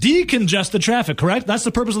 and then it decongests the traffic, correct? That's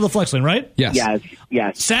the purpose of the flex lane, right? Yes.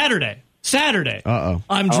 Yes. Saturday. Uh-oh.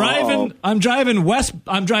 I'm driving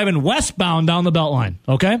westbound down the Beltline,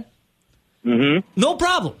 okay? Mm-hmm. No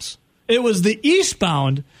problems. It was the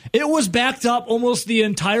eastbound. It was backed up almost the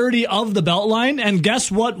entirety of the Beltline, and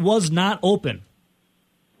guess what was not open?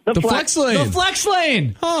 The flex lane. The flex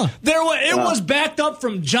lane. Huh. It was backed up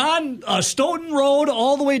from John Stoughton Road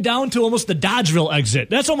all the way down to almost the Dodgeville exit.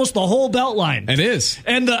 That's almost the whole Beltline. It is.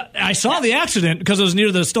 And I saw the accident because it was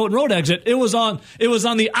near the Stoughton Road exit. It was on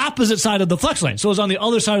the opposite side of the flex lane, so it was on the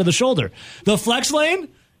other side of the shoulder. The flex lane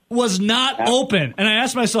was not open, and I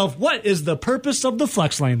asked myself, what is the purpose of the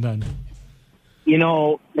flex lane then? You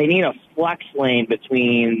know, they need a flex lane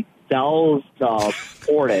between Dells to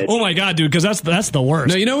Portage. Oh my god, dude, because that's the worst.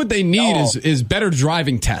 No, you know what they need No. is better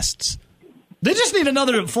driving tests. They just need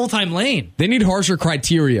another full-time lane. They need harsher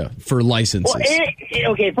criteria for licenses.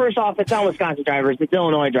 Well, okay, first off, it's not Wisconsin drivers; it's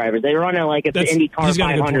Illinois drivers. They run it like it's the IndyCar he's got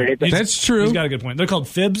a good 500. point. It's That's true. He's got a good point. They're called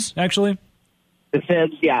fibs, actually. the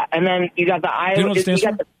fibs, yeah. And then you got the Do you know Iowa. what it stands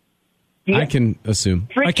for? I can assume.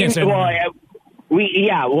 I can't say Well, that. we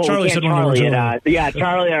Charlie can't said one over Charlie.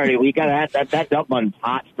 Charlie already. We got that dump one's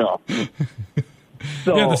hot still.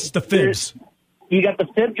 So Yeah, this is the fibs. You got the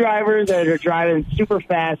fib drivers that are driving super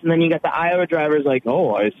fast, and then you got the Iowa drivers like,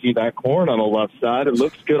 oh, I see that corn on the left side. It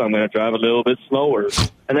looks good. I'm going to drive a little bit slower.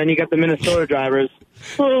 And then you got the Minnesota drivers.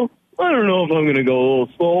 Well, I don't know if I'm going to go a little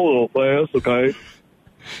slow, a little fast. Okay.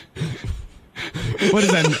 What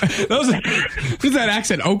is that? What is that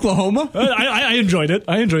accent? Oklahoma? I enjoyed it.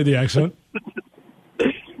 I enjoyed the accent.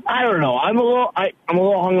 I don't know. I'm a little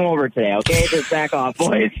hungover today. Okay, just back off,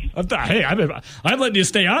 boys. Hey, I'm letting you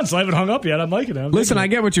stay on, so I haven't hung up yet. I'm liking it. Listen, I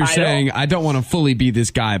get what you're I saying. know. I don't want to fully be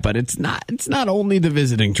this guy, but it's not only the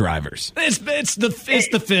visiting drivers. It's the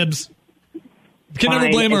fibs. Can never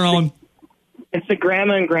Fine. blame our own. It's the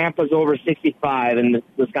grandma and grandpa's over 65 in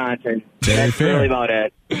Wisconsin. Very That's fair. really about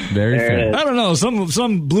it. Very There fair. it is. I don't know.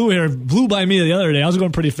 Some blue hair blew by me the other day. I was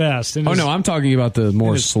going pretty fast. Oh no, I'm talking about the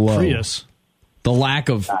more slow. Prius. The lack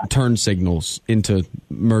of turn signals into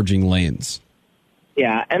merging lanes.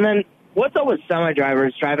 Yeah, and then what's up with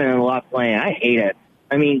semi-drivers driving in the left lane? I hate it.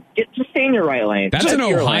 I mean, just stay in your right lane. That's an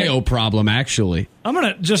your Ohio lane. problem, actually. I'm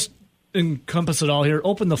going to just encompass it all here.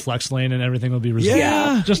 Open the flex lane and everything will be resolved.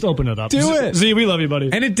 Yeah. Just open it up. Do it. Z, we love you, buddy.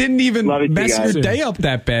 And it didn't even Love it, you mess guys. your day up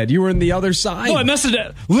that bad. You were in the other side. No, I messed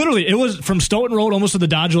it. Literally, it was from Stoughton Road almost to the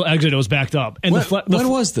Dodgeville exit. It was backed up. And when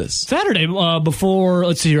was this? Saturday before.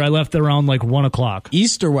 Let's see here. I left around like 1 o'clock.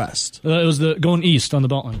 East or west? It was going east on the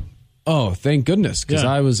Beltline Oh, thank goodness, because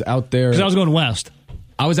Yeah. I was out there. because I was going west.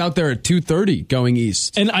 I was out there at 2:30 going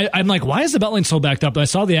east. And I'm like, why is the Beltline so backed up? And I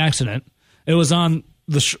saw the accident. It was on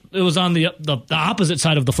the opposite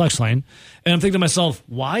side of the flex lane, and I'm thinking to myself,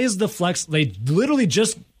 why is the flex? They literally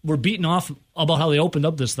just were beaten off about how they opened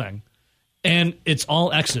up this thing, and it's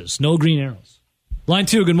all X's, no green arrows. Line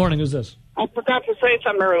 2. Good morning. Who's this? I forgot to say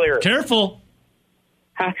something earlier. Careful.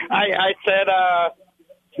 I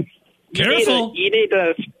said, Careful. You need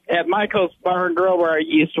to, at Michael's Bar and Grill, where I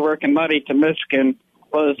used to work in Ludington, Michigan,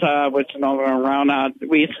 was,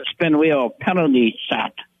 we used to spin wheel penalty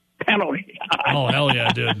shot. Penalty shot. Oh, hell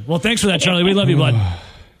yeah, dude. Well, thanks for that, Charlie. We love you, bud.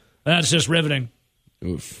 That's just riveting.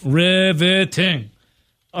 Oof. Riveting.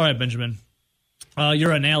 All right, Benjamin.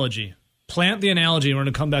 Your analogy. Plant the analogy, and we're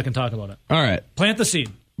going to come back and talk about it. All right. Plant the seed.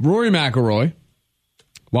 Rory McIlroy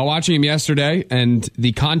While watching him yesterday and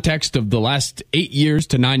the context of the last 8 years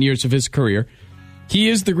to 9 years of his career, he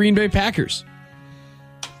is the Green Bay Packers.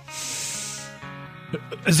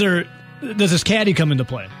 Does his caddy come into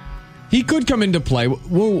play? He could come into play.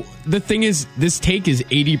 Well, the thing is, this take is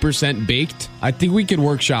 80% baked. I think we could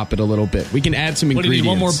workshop it a little bit. We can add some What do you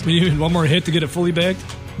ingredients. need? You need one more hit to get it fully baked?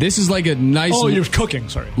 This is like a nice You're cooking.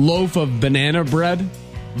 Sorry. loaf of banana bread,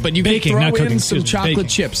 but you Baking, can not throw cooking, in some excuse me, chocolate baking.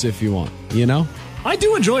 chips if you want, you know? I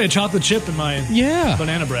do enjoy a chocolate chip in my Yeah.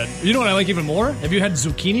 banana bread. You know what I like even more? Have you had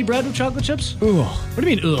zucchini bread with chocolate chips? Ugh. What do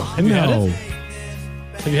you mean, ugh? Have you had No. it?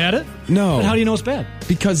 Have you had it? No. Then how do you know it's bad?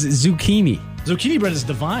 Because zucchini. Zucchini bread is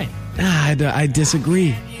divine. I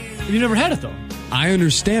disagree. You never had it, though. I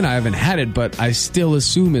understand I haven't had it, but I still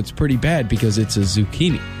assume it's pretty bad because it's a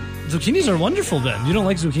zucchini. Zucchinis are wonderful, then. You don't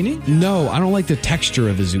like zucchini? No, I don't like the texture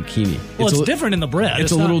of a zucchini. Well, it's a, different in the bread.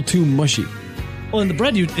 It's a not- little too mushy. Well, in the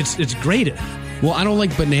bread, it's grated. Well, I don't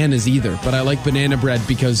like bananas either, but I like banana bread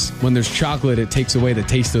because when there's chocolate, it takes away the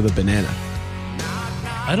taste of the banana.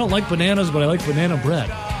 I don't like bananas, but I like banana bread.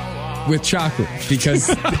 With chocolate, because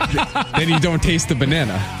then you don't taste the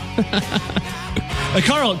banana.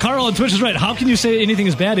 Carl on Twitch is right. How can you say anything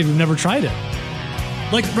is bad if you've never tried it?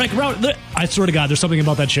 Like Rowdy, I swear to God, there's something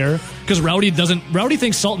about that chair because Rowdy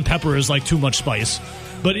thinks salt and pepper is like too much spice,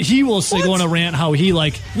 but he will say go on a rant how he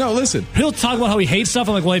like No, listen. he'll talk about how he hates stuff.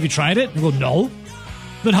 I'm like, well, have you tried it? I go, no.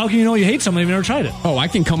 Then how can you know you hate something if you've never tried it? Oh, I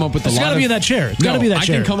can come up with It's a lot gotta of... be in that chair. It's gotta be that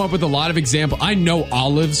chair. I can come up with a lot of examples. I know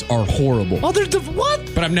olives are horrible, Oh, there's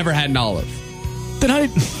what? but I've never had an olive. Then how?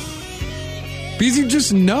 Because you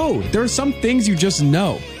just know. There are some things you just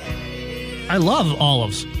know. I love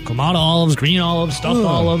olives. Clamato olives, green olives, stuffed Ugh.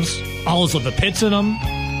 olives with the pits in them.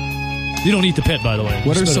 You don't eat the pit, by the way.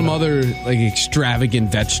 What are Spit some it out. other like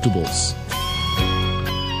extravagant vegetables?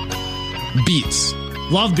 Beets.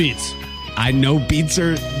 Love beets. I know beets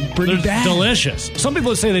are pretty They're bad. delicious. Some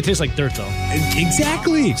people say they taste like dirt, though.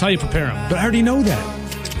 Exactly. That's how you prepare them. But I already know that.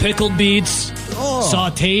 Pickled beets,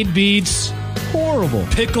 sautéed beets, Horrible.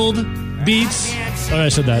 pickled beets. Oh, I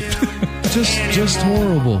said that. Just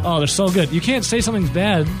horrible. Oh, they're so good. You can't say something's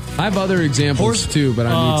bad. I have other examples too, but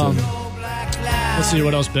I need to. Let's see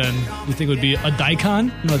what else, Ben. You think would be a daikon?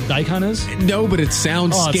 You know what a daikon is? No, but it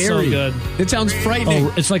sounds Oh, it's so scary. good. It sounds frightening.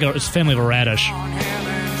 Oh, it's like it's a family of a radish.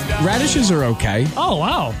 Radishes are okay. Oh,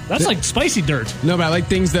 wow. That's like spicy dirt. No, but I like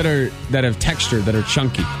things that have texture, that are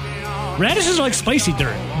chunky. Radishes are like spicy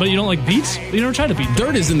dirt, but you don't like beets? You never tried a beet?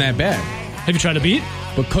 Dirt isn't that bad, Have you tried a beet?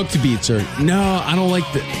 but cooked beets are. No, I don't like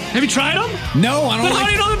the. Have you tried them? No, I don't Then like. how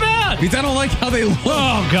do you know they're bad? Because I don't like how they look.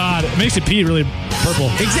 Oh, God. It makes it pee really purple.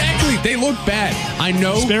 Exactly, they look bad. I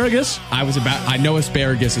know. Asparagus? I know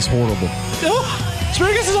asparagus is horrible, No.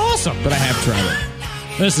 Asparagus is awesome. but I have tried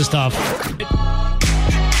it. This is tough.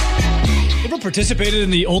 You ever participated in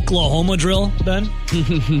the Oklahoma drill, Ben?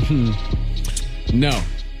 No.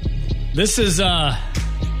 This is, this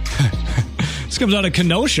comes out of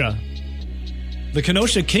Kenosha. The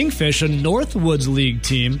Kenosha Kingfish, a Northwoods League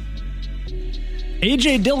team.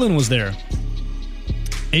 A.J. Dillon was there.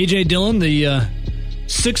 A.J. Dillon, the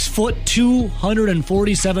 6 foot,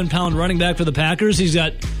 247-pound running back for the Packers. He's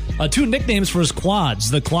got two nicknames for his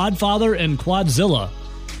quads, the Quad Father and Quadzilla.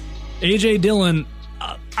 A.J. Dillon,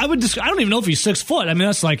 I don't even know if he's 6 foot. I mean,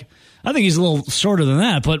 that's like, I think he's a little shorter than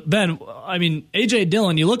that. But, Ben, I mean, A.J.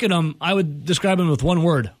 Dillon, you look at him, I would describe him with one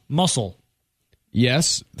word, muscle.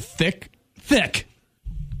 Yes, thick. Thick.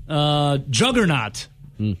 Juggernaut.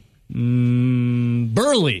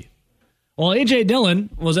 Burly. Well, A.J. Dillon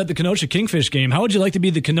was at the Kenosha Kingfish game. How would you like to be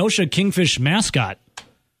the Kenosha Kingfish mascot?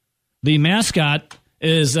 The mascot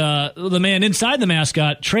is the man inside the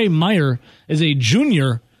mascot. Trey Meyer is a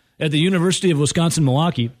junior at the University of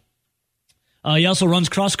Wisconsin-Milwaukee. He also runs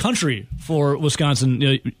cross country for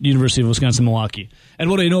University of Wisconsin-Milwaukee. And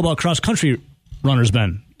what do you know about cross country runners,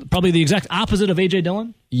 Ben? Probably the exact opposite of A.J.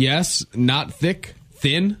 Dillon. Yes, not thick,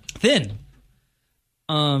 thin. Thin.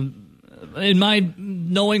 In my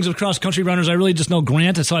knowings of cross country runners, I really just know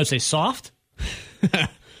Grant, so I'd say soft.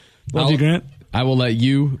 Love you, Grant. I will let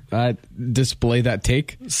you display that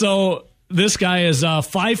take. So this guy is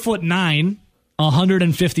 5'9",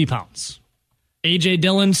 150 pounds. A.J.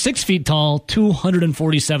 Dillon, 6 feet tall,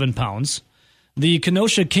 247 pounds. The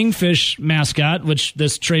Kenosha Kingfish mascot, which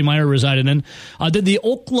this Trey Meyer resided in, did the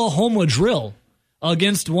Oklahoma drill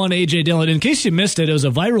against one A.J. Dillon. In case you missed it, it was a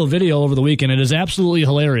viral video over the weekend. It is absolutely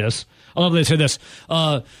hilarious. I love they say this.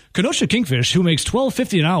 Kenosha Kingfish, who makes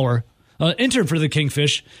 $12.50 an hour, intern for the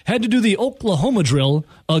Kingfish, had to do the Oklahoma drill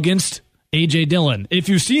against A.J. Dillon. Did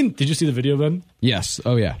you see the video, Ben? Yes.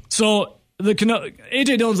 Oh, yeah. So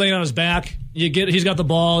AJ Dillon's laying on his back. He's got the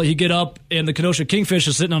ball. You get up, and the Kenosha Kingfish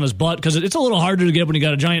is sitting on his butt because it's a little harder to get up when you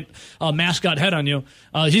got a giant mascot head on you.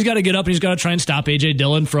 He's got to get up, and he's got to try and stop AJ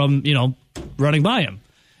Dillon from running by him.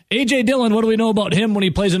 AJ Dillon, what do we know about him when he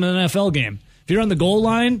plays in an NFL game? If you're on the goal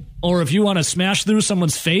line, or if you want to smash through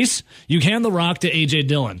someone's face, you hand the rock to AJ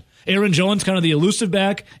Dillon. Aaron Jones, kind of the elusive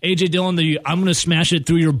back. AJ Dillon, I'm going to smash it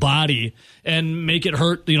through your body and make it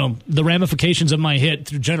hurt. The ramifications of my hit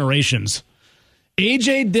through generations.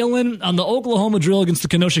 AJ Dillon on the Oklahoma drill against the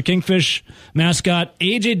Kenosha Kingfish mascot.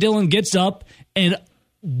 AJ Dillon gets up and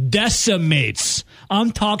decimates.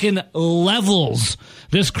 I'm talking levels.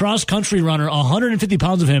 This cross-country runner, 150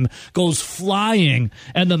 pounds of him, goes flying,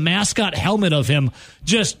 and the mascot helmet of him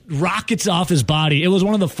just rockets off his body. It was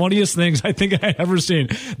one of the funniest things I think I had ever seen.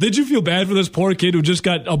 Did you feel bad for this poor kid who just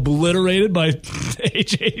got obliterated by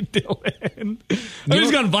AJ Dillon?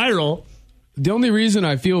 He's gone viral. The only reason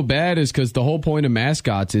I feel bad is because the whole point of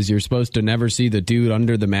mascots is you're supposed to never see the dude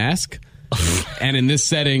under the mask. And in this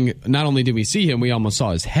setting, not only did we see him, we almost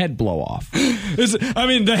saw his head blow off.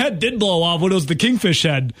 The head did blow off when it was the Kingfish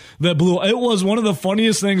head that blew. It was one of the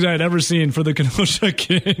funniest things I had ever seen for the Kenosha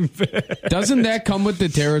Kingfish. Doesn't that come with the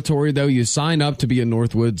territory, though? You sign up to be a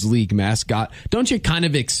Northwoods League mascot. Don't you kind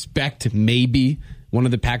of expect maybe one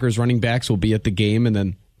of the Packers running backs will be at the game and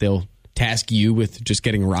then they'll task you with just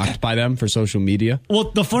getting rocked by them for social media?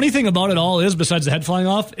 Well, the funny thing about it all is, besides the head flying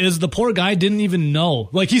off, is the poor guy didn't even know.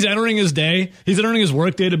 Like, he's entering his day. He's entering his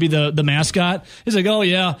work day to be the mascot. He's like, oh,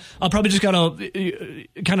 yeah, I'll probably just gotta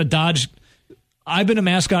kind of dodge. I've been a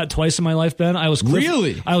mascot twice in my life, Ben. I was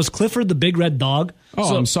Clifford the big red dog. Oh,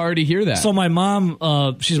 so, I'm sorry to hear that. So my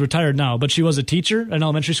mom, she's retired now, but she was a teacher, an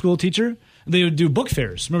elementary school teacher. They would do book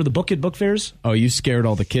fairs. Remember the book fairs? Oh, you scared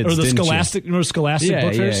all the kids, or the didn't Scholastic, you? Remember Scholastic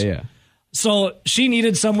book fairs? Yeah. So she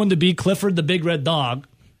needed someone to be Clifford the big red dog.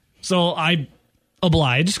 So I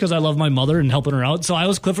obliged because I love my mother and helping her out. So I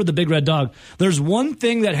was Clifford the big red dog. There's one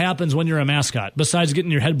thing that happens when you're a mascot, besides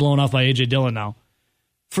getting your head blown off by AJ Dillon now.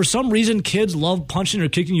 For some reason, kids love punching or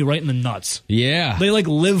kicking you right in the nuts. Yeah. They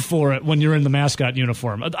live for it when you're in the mascot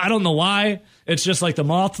uniform. I don't know why. It's just like the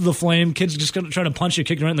moth to the flame. Kids just going to try to punch you,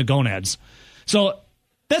 kick you right in the gonads. So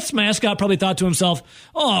this mascot probably thought to himself,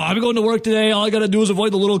 oh, I'm going to work today. All I got to do is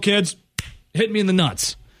avoid the little kids. Hit me in the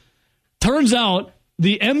nuts. Turns out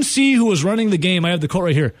the MC who was running the game, I have the quote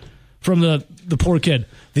right here from the poor kid.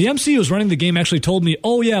 The MC who was running the game actually told me,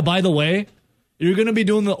 oh, yeah, by the way, you're going to be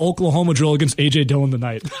doing the Oklahoma drill against AJ Dillon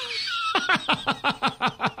tonight.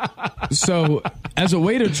 So, as a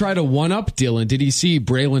way to try to one-up Dillon, did he see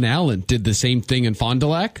Braylon Allen did the same thing in Fond du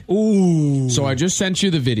Lac? Ooh. So I just sent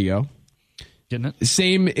you the video. Getting it?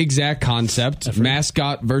 Same exact concept,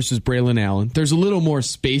 mascot versus Braylon Allen. There's a little more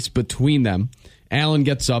space between them. Allen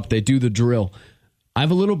gets up, they do the drill. I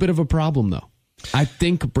have a little bit of a problem, though. I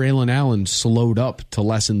think Braylon Allen slowed up to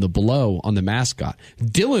lessen the blow on the mascot.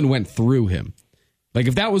 Dillon went through him. Like,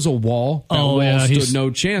 if that was a wall, that wall stood no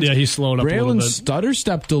chance. Yeah, he slowed up a little bit. Braylon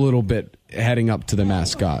stutter-stepped a little bit heading up to the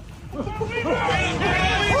mascot.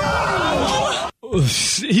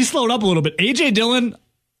 He slowed up a little bit. AJ Dillon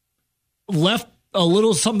left a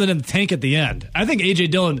little something in the tank at the end. I think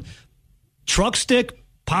AJ Dillon, truck stick,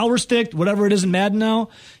 power stick, whatever it is in Madden now,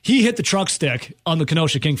 he hit the truck stick on the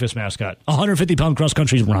Kenosha Kingfish mascot, 150-pound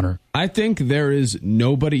cross-country runner. I think there is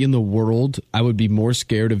nobody in the world I would be more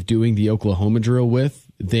scared of doing the Oklahoma drill with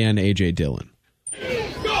than AJ Dillon.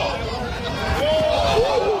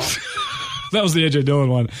 That was the AJ Dillon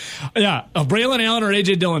one. Yeah, Braylon Allen or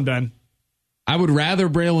AJ Dillon, Ben? I would rather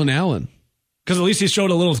Braylon Allen. Because at least he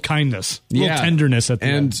showed a little kindness, a little tenderness at the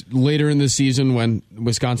end. And later in the season, when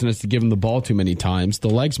Wisconsin has to give him the ball too many times, the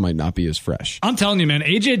legs might not be as fresh. I'm telling you, man,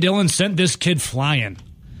 A.J. Dillon sent this kid flying.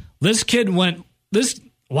 This kid went,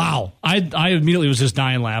 wow. I immediately was just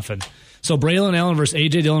dying laughing. So Braylon Allen versus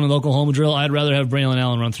A.J. Dillon in the Oklahoma drill, I'd rather have Braylon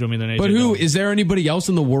Allen run through me than A.J. But Dillon. is there anybody else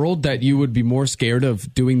in the world that you would be more scared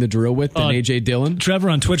of doing the drill with than A.J. Dillon?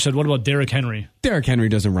 Trevor on Twitch said, what about Derrick Henry? Derrick Henry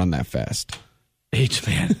doesn't run that fast.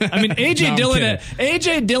 Man. I mean, A.J.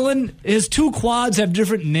 Dillon, his two quads have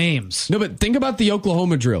different names. No, but think about the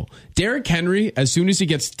Oklahoma drill. Derrick Henry, as soon as he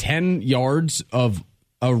gets 10 yards of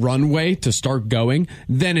a runway to start going,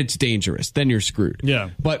 then it's dangerous. Then you're screwed. Yeah.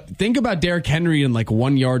 But think about Derrick Henry in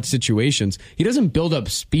 1 yard situations. He doesn't build up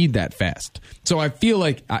speed that fast. So I feel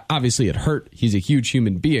like, obviously it hurt. He's a huge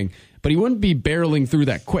human being, but he wouldn't be barreling through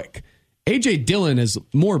that quick. A.J. Dillon has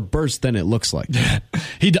more burst than it looks like.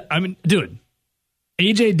 Dude.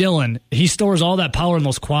 A.J. Dillon, he stores all that power in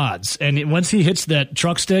those quads, and once he hits that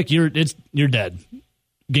truck stick, you're dead.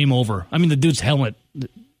 Game over. I mean, the dude's helmet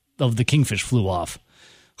of the Kingfish flew off.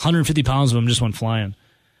 150 pounds of him just went flying.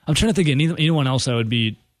 I'm trying to think of anyone else I would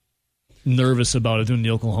be nervous about doing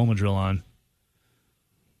the Oklahoma drill on.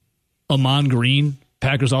 Amon Green,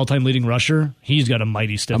 Packers all-time leading rusher. He's got a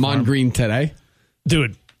mighty stiff Amon arm. Green today?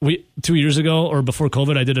 Dude, 2 years ago or before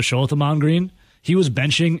COVID, I did a show with Amon Green. He was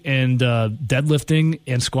benching and deadlifting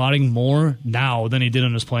and squatting more now than he did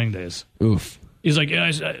in his playing days. Oof. He's like,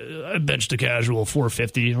 yeah, I benched a casual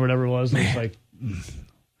 450 or whatever it was. And he's like,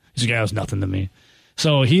 he's like, yeah, it was nothing to me.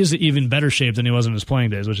 So he's even better shape than he was in his playing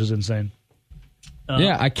days, which is insane.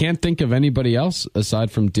 Yeah, I can't think of anybody else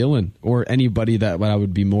aside from Dylan or anybody that I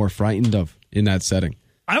would be more frightened of in that setting.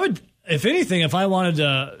 I would, if anything, if I wanted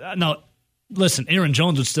to. Now, listen, Aaron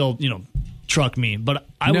Jones would still, truck me, but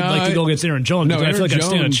I would like to go against Aaron Jones because I feel like I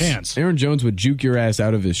stand a chance. Aaron Jones would juke your ass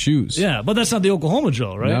out of his shoes. Yeah, but that's not the Oklahoma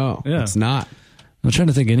drill, right? No, yeah. It's not. I'm trying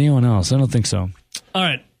to think of anyone else. I don't think so. All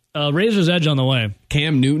right, Razor's Edge on the way.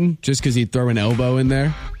 Cam Newton, just because he'd throw an elbow in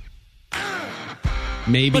there.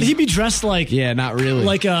 Maybe. But he'd be dressed like... Yeah, not really.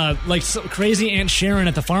 Like crazy Aunt Sharon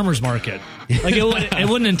at the farmer's market. Like, it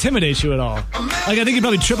wouldn't intimidate you at all. Like, I think he'd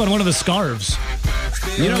probably trip on one of the scarves.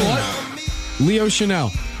 You know what? Leo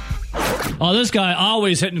Chanel. Oh, this guy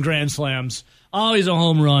always hitting grand slams. Always a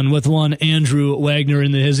home run with one Andrew Wagner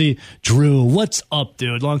in the hizzy. Drew, what's up,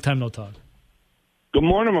 dude? Long time no talk. Good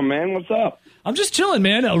morning, my man. What's up? I'm just chilling,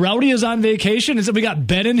 man. Rowdy is on vacation. And so we got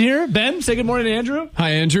Ben in here. Ben, say good morning to Andrew. Hi,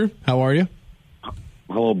 Andrew. How are you?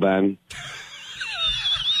 Hello, Ben.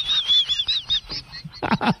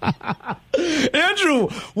 Andrew,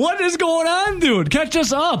 what is going on, dude? Catch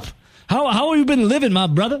us up. How have you been living, my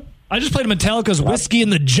brother? I just played Metallica's Whiskey in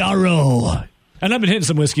the Jarro. And I've been hitting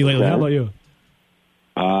some whiskey lately. How about you?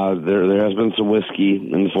 There has been some whiskey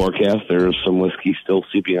in the forecast. There's some whiskey still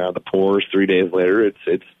seeping out of the pores 3 days later.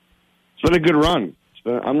 It's been a good run.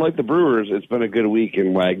 Unlike the Brewers, it's been a good week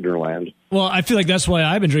in Wagner land. Well, I feel like that's why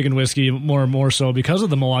I've been drinking whiskey more and more so because of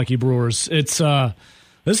the Milwaukee Brewers. It's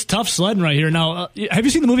this is tough sledding right here. Now, have you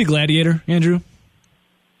seen the movie Gladiator, Andrew?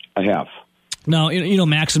 I have. Now,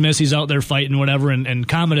 Maximus, he's out there fighting whatever, and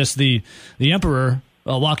Commodus, the Emperor,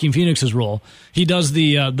 Joaquin Phoenix's role, he does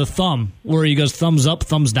the thumb, where he goes thumbs up,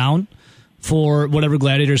 thumbs down for whatever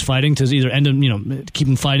gladiator's fighting to either end him, keep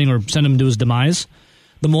him fighting or send him to his demise.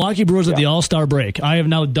 The Milwaukee Brewers at the All-Star break, I have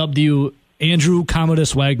now dubbed you Andrew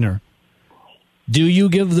Commodus Wagner. Do you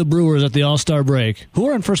give the Brewers at the All-Star break, who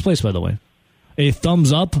are in first place, by the way, a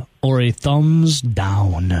thumbs up or a thumbs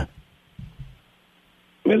down?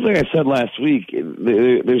 It's like I said last week,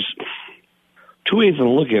 there's two ways of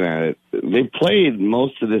looking at it. They played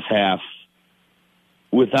most of this half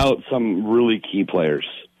without some really key players.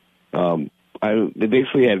 They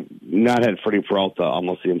basically had not had Freddie Peralta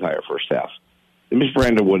almost the entire first half. They missed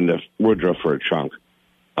Brandon Woodruff for a chunk.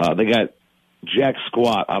 They got Jack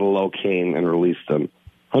Squat out of Low Kane and released him.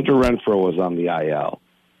 Hunter Renfroe was on the IL.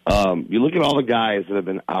 You look at all the guys that have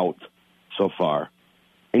been out so far,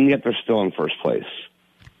 and yet they're still in first place.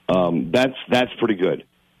 That's pretty good.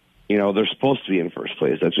 They're supposed to be in first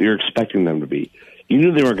place. That's what you're expecting them to be. You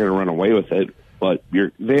knew they weren't going to run away with it, but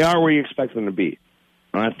they are where you expect them to be.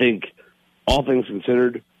 And I think, all things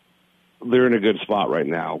considered, they're in a good spot right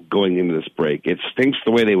now going into this break. It stinks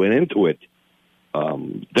the way they went into it.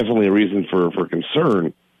 Definitely a reason for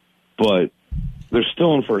concern, but they're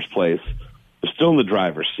still in first place. They're still in the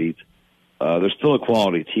driver's seat. They're still a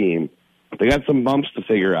quality team. They got some bumps to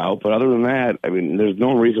figure out, but other than that, there's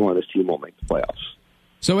no reason why this team won't make the playoffs.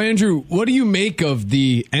 So, Andrew, what do you make of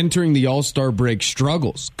the entering the All-Star break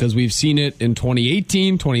struggles? Because we've seen it in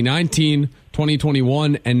 2018, 2019,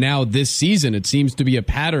 2021, and now this season. It seems to be a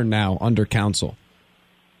pattern now under Council.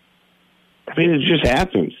 It just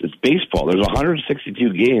happens. It's baseball. There's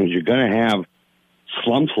 162 games. You're going to have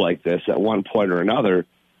slumps like this at one point or another.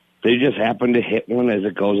 They just happen to hit one as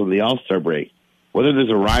it goes on the All-Star break. Whether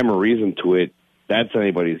there's a rhyme or reason to it, that's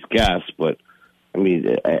anybody's guess, but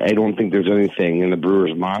I don't think there's anything in the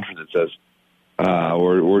Brewers' mantra that says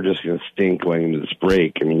we're just going to stink going into this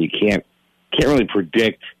break. You can't really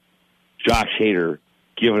predict Josh Hader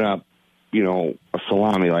giving up, a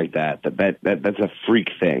salami like that. That's a freak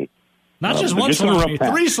thing. Not just one salami,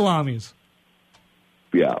 3 salamis.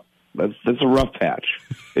 Yeah, that's a rough patch.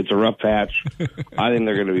 It's a rough patch. I think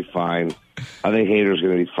they're going to be fine. I think Hader's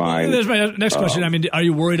going to be fine. There's my next question. Are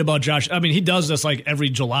you worried about Josh? He does this like every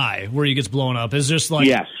July where he gets blown up. Is just like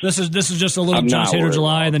yes. This is just a little Josh Hader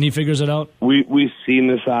July, and then he figures it out. We've seen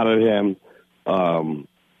this out of him.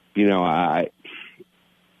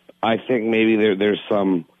 I think maybe there's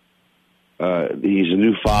some. He's a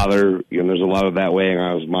new father. There's a lot of that weighing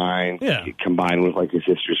on his mind. Yeah. Combined with his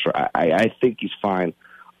history. I think he's fine.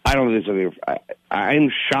 I don't think there's anything.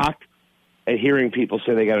 I'm shocked at hearing people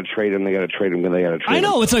say they got to trade him, I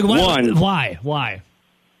know. It's like, why?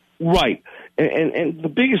 Right. And the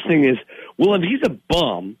biggest thing is, well, if he's a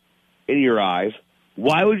bum in your eyes,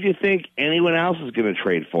 why would you think anyone else is going to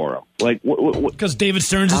trade for him? Like, because David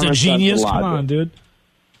Stearns is a genius. Come on, dude.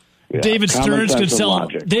 Yeah, David Stearns could sell.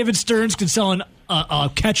 logic. David Stearns could sell a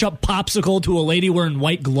ketchup popsicle to a lady wearing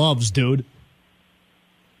white gloves, dude.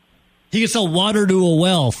 He could sell water to a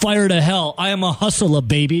well, fire to hell. I am a hustler,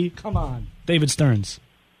 baby. Come on, David Stearns.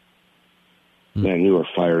 Man, you were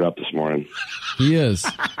fired up this morning. He is.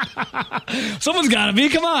 Someone's got to be.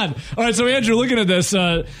 Come on. All right, so Andrew, looking at this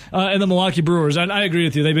and the Milwaukee Brewers, I agree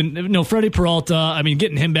with you. They've been, Freddie Peralta. I mean,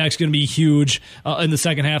 getting him back is going to be huge in the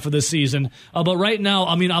second half of this season. But right now,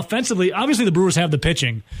 I mean, offensively, obviously the Brewers have the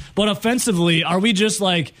pitching, but offensively, are we just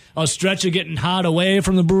like a stretch of getting hot away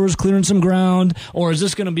from the Brewers clearing some ground, or is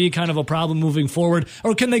this going to be kind of a problem moving forward,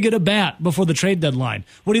 or can they get a bat before the trade deadline?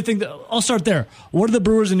 What do you think? I'll start there. What are the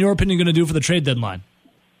Brewers, in your opinion, going to do for the trade deadline?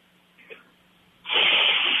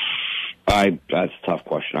 That's a tough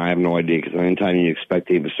question. I have no idea, because anytime you expect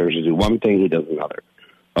David Stearns to do one thing, he does another.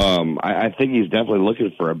 I think he's definitely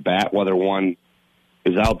looking for a bat. Whether one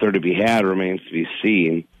is out there to be had remains to be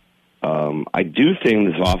seen. I do think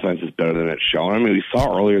this offense is better than it's shown. I mean, we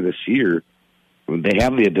saw earlier this year, they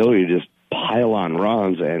have the ability to just pile on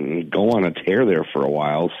runs and go on a tear there for a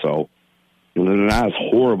while. So they're not as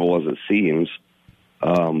horrible as it seems,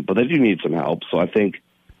 but they do need some help. So I think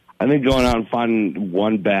going out and finding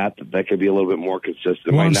one bat that could be a little bit more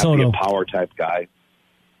consistent, Juan might not Soto. be a power type guy.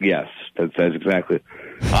 Yes, that's exactly.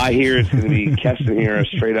 I hear it's going to be Keston here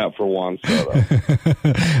straight up for Juan Soto.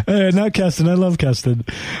 Hey, not Keston. I love Keston.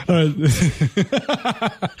 All right.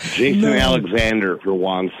 Jason Alexander for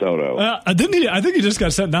Juan Soto. I think he just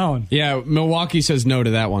got sent down. Yeah, Milwaukee says no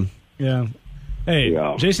to that one. Yeah. Hey,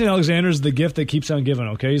 Yeah. Jason Alexander is the gift that keeps on giving,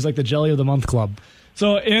 okay? He's like the Jelly of the Month Club.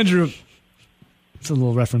 So, Andrew, it's a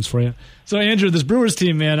little reference for you. So, Andrew, this Brewers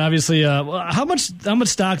team, man, obviously, how much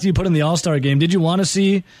stock do you put in the All-Star game? Did you want to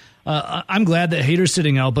see, I'm glad that Hader's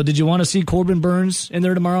sitting out, but did you want to see Corbin Burns in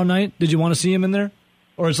there tomorrow night? Did you want to see him in there?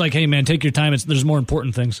 Or it's like, hey, man, take your time. There's more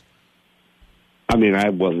important things. I mean, I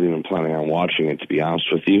wasn't even planning on watching it, to be honest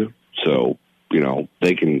with you. So,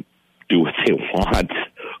 they can do what they want.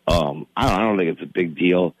 I don't think it's a big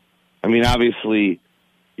deal. I mean, obviously,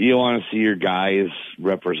 you want to see your guys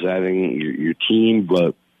representing your team,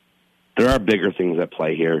 but there are bigger things at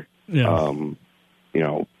play here. Yeah.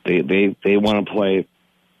 They want to play.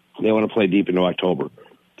 They want to play deep into October.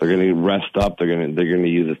 They're going to rest up. They're going to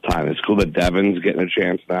use this time. It's cool that Devin's getting a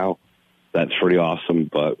chance now. That's pretty awesome.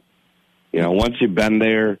 But once you've been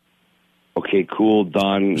there, okay, cool,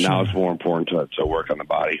 done. Sure. Now it's more important to work on the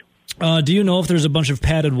body. Do you know if there's a bunch of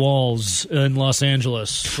padded walls in Los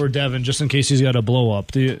Angeles for Devin, just in case he's got a blow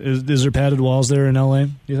up? Is there padded walls there in LA,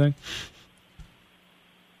 do you think?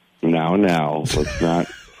 Now, let's not.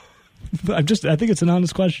 I think it's an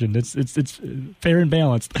honest question. It's fair and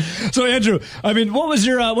balanced. So, Andrew, I mean, what's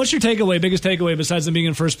your biggest takeaway besides them being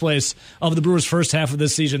in first place of the Brewers' first half of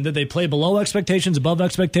this season? Did they play below expectations, above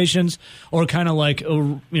expectations, or kind of like,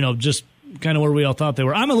 just kind of where we all thought they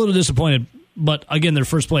were? I'm a little disappointed, but again, they're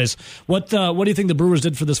first place. What do you think the Brewers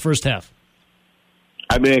did for this first half?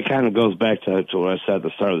 I mean, it kind of goes back to what I said at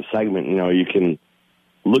the start of the segment. You can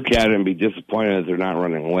look at it and be disappointed that they're not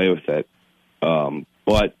running away with it.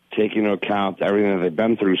 But taking into account everything that they've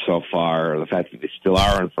been through so far, the fact that they still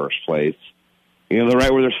are in first place, they're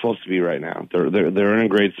right where they're supposed to be right now. They're in a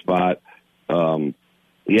great spot.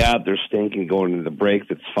 They're stinking going into the break.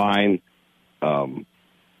 That's fine. Come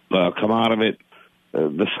out of it.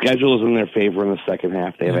 The schedule is in their favor in the second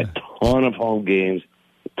half. They have a ton of home games,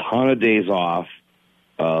 a ton of days off.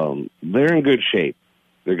 They're in good shape.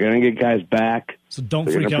 They're going to get guys back. So don't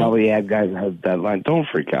They're freak gonna out. probably add guys ahead of the deadline. Don't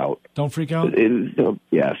freak out. Don't freak out?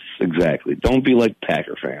 Yes, exactly. Don't be like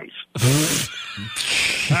Packer fans.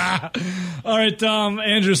 All right,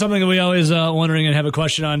 Andrew, something that we always wondering and have a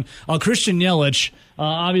question on. Christian Yelich,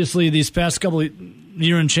 obviously these past couple of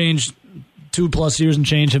year and change, 2+ years and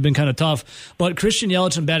change have been kind of tough. But Christian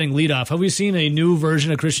Yelich and batting leadoff, have we seen a new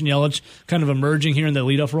version of Christian Yelich kind of emerging here in the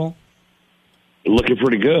leadoff role? Looking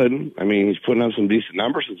pretty good. I mean, he's putting up some decent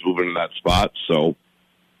numbers since moving to that spot. So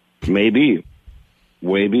maybe.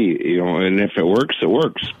 And if it works, it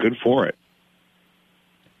works. Good for it.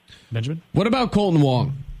 Benjamin? What about Colton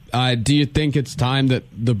Wong? Do you think it's time that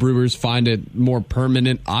the Brewers find a more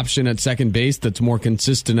permanent option at second base that's more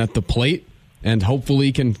consistent at the plate and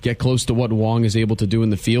hopefully can get close to what Wong is able to do in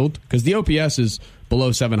the field? Because the OPS is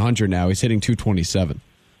below 700 now. He's hitting 227.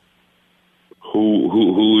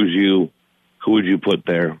 Who would you put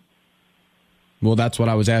there? Well, that's what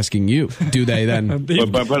I was asking you. Do they then? But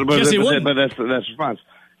Yes, he would. that's response.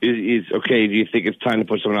 Is okay. Do you think it's time to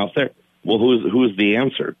put someone else there? Well, who's the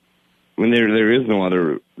answer? I mean, there is no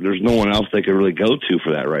other. There's no one else they could really go to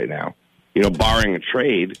for that right now. Barring a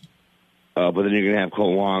trade. But then you're going to have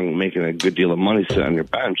Cole Long making a good deal of money sitting on your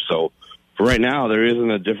bench. So for right now, there isn't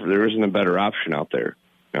a better option out there.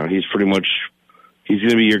 He's going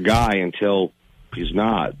to be your guy until he's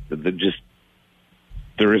not.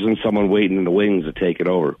 There isn't someone waiting in the wings to take it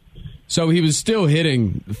over. So he was still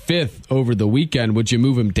hitting 5th over the weekend. Would you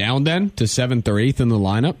move him down then to 7th or 8th in the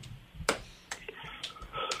lineup?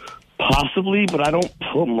 Possibly, but I don't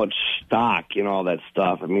put much stock in all that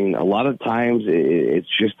stuff. I mean, a lot of times it's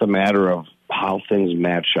just a matter of how things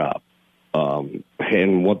match up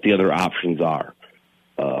and what the other options are.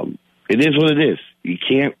 It is what it is. You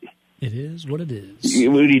can't. It is what it is.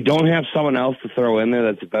 When you don't have someone else to throw in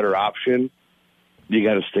there that's a better option, you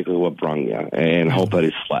got to stick with what brung you and hope that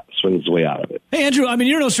he swings his way out of it. Hey, Andrew, I mean,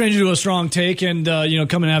 you're no stranger to a strong take and,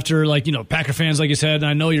 coming after, Packer fans, like you said, and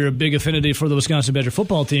I know you're a big affinity for the Wisconsin Badger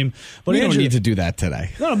football team. But We Andrew, don't need to do that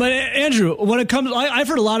today. No, but Andrew, when it comes, I've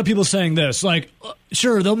heard a lot of people saying this,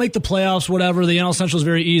 sure, they'll make the playoffs, whatever. The NL Central is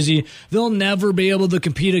very easy. They'll never be able to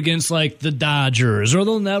compete against, the Dodgers, or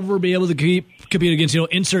they'll never be able to compete against,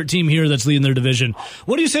 insert team here that's leading their division.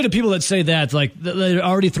 What do you say to people that say that, they're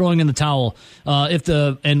already throwing in the towel,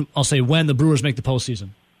 and I'll say when the Brewers make the postseason?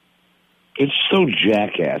 It's so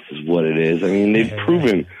jackass is what it is. I mean, they've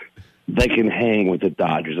proven they can hang with the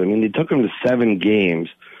Dodgers. I mean, they took them to 7 games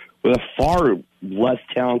with a far less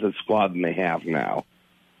talented squad than they have now.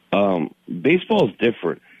 Baseball is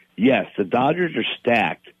different. Yes, the Dodgers are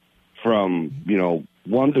stacked from,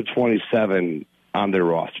 1 to 27 on their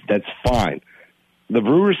roster. That's fine. The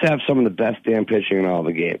Brewers have some of the best damn pitching in all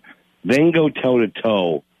the game. Then go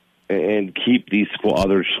toe-to-toe and keep these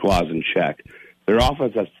other squads in check. Their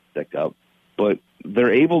offense has to stick up, but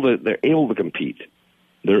they're able to compete.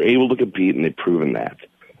 They're able to compete, and they've proven that.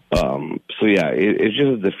 It's just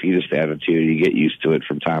a defeatist attitude. You get used to it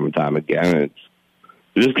from time and time again. It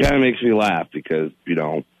just kind of makes me laugh because,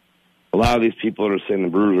 a lot of these people that are saying the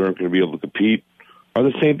Brewers aren't going to be able to compete are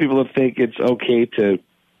the same people that think it's okay to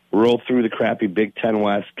roll through the crappy Big Ten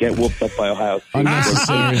West, get whooped up by Ohio State.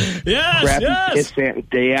 Unnecessary. Yes. Crappy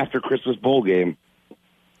day after Christmas bowl game.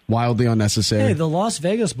 Wildly unnecessary. Hey, the Las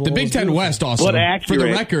Vegas Bowl. The Big Ten West also, But accurate. for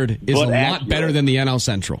the record, is But a lot accurate. better than the NL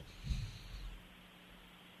Central.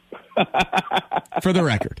 For the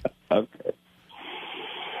record. Okay.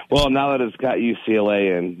 Well, now that it's got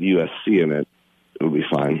UCLA and USC in it, it'll be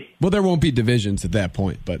fine. Well, there won't be divisions at that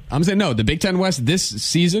point, but I'm saying no. The Big Ten West this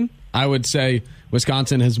season, I would say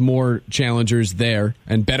Wisconsin has more challengers there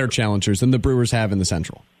and better challengers than the Brewers have in the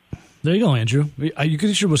Central. There you go, Andrew. You can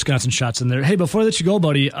get your Wisconsin shots in there. Hey, before I let you go,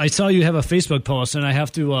 buddy, I saw you have a Facebook post, and I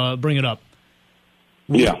have to bring it up.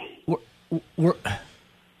 Yeah.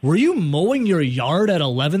 Were you mowing your yard at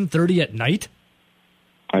 11:30 at night?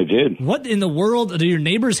 I did. What in the world? Do your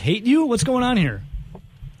neighbors hate you? What's going on here?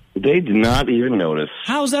 They did not even notice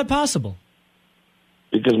How is that possible?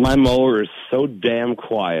 because my mower is so damn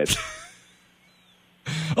quiet.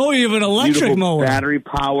 Oh, you have an electric Beautiful mower. battery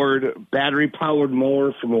powered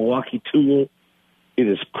mower from Milwaukee Tool. It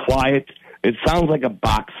is quiet. It sounds like a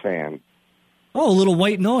box fan. Oh, a little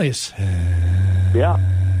white noise. Yeah.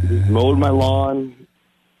 Just mowed my lawn.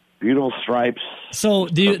 Beautiful stripes. So,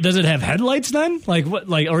 does it have headlights then?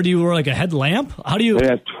 Or do you wear a headlamp? How do you? It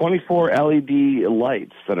has 24 LED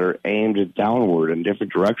lights that are aimed downward in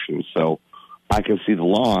different directions, so I can see the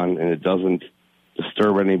lawn and it doesn't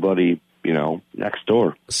disturb anybody, next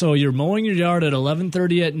door. So you're mowing your yard at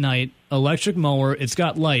 11:30 at night, electric mower. It's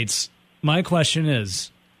got lights. My question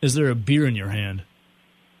is there a beer in your hand?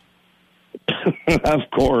 Of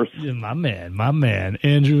course. Yeah, my man,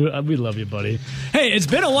 Andrew. We love you, buddy. Hey, it's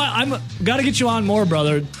been a while. I'm got to get you on more,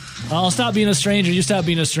 brother. I'll stop being a stranger. You stop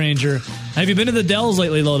being a stranger. Have you been to the Dells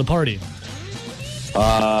lately, though? The party?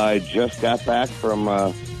 I just got back from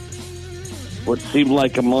what seemed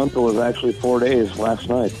like a month. It was actually 4 days last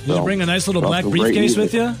night. Did you bring a nice little black briefcase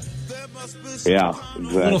with you? Yeah, exactly.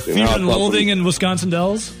 Little fear and loathing in Wisconsin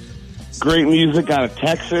Dells? Great music out of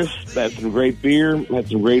Texas. Had some great beer. Had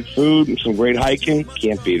some great food and some great hiking.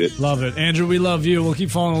 Can't beat it. Love it. Andrew, we love you. We'll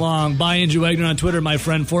keep following along. Buy Andrew Wagner on Twitter, my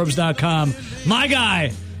friend, Forbes.com. My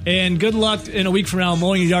guy. And good luck in a week from now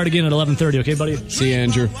mowing your yard again at 11:30. Okay, buddy? See you,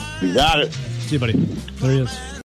 Andrew. You got it. See you, buddy. There he is.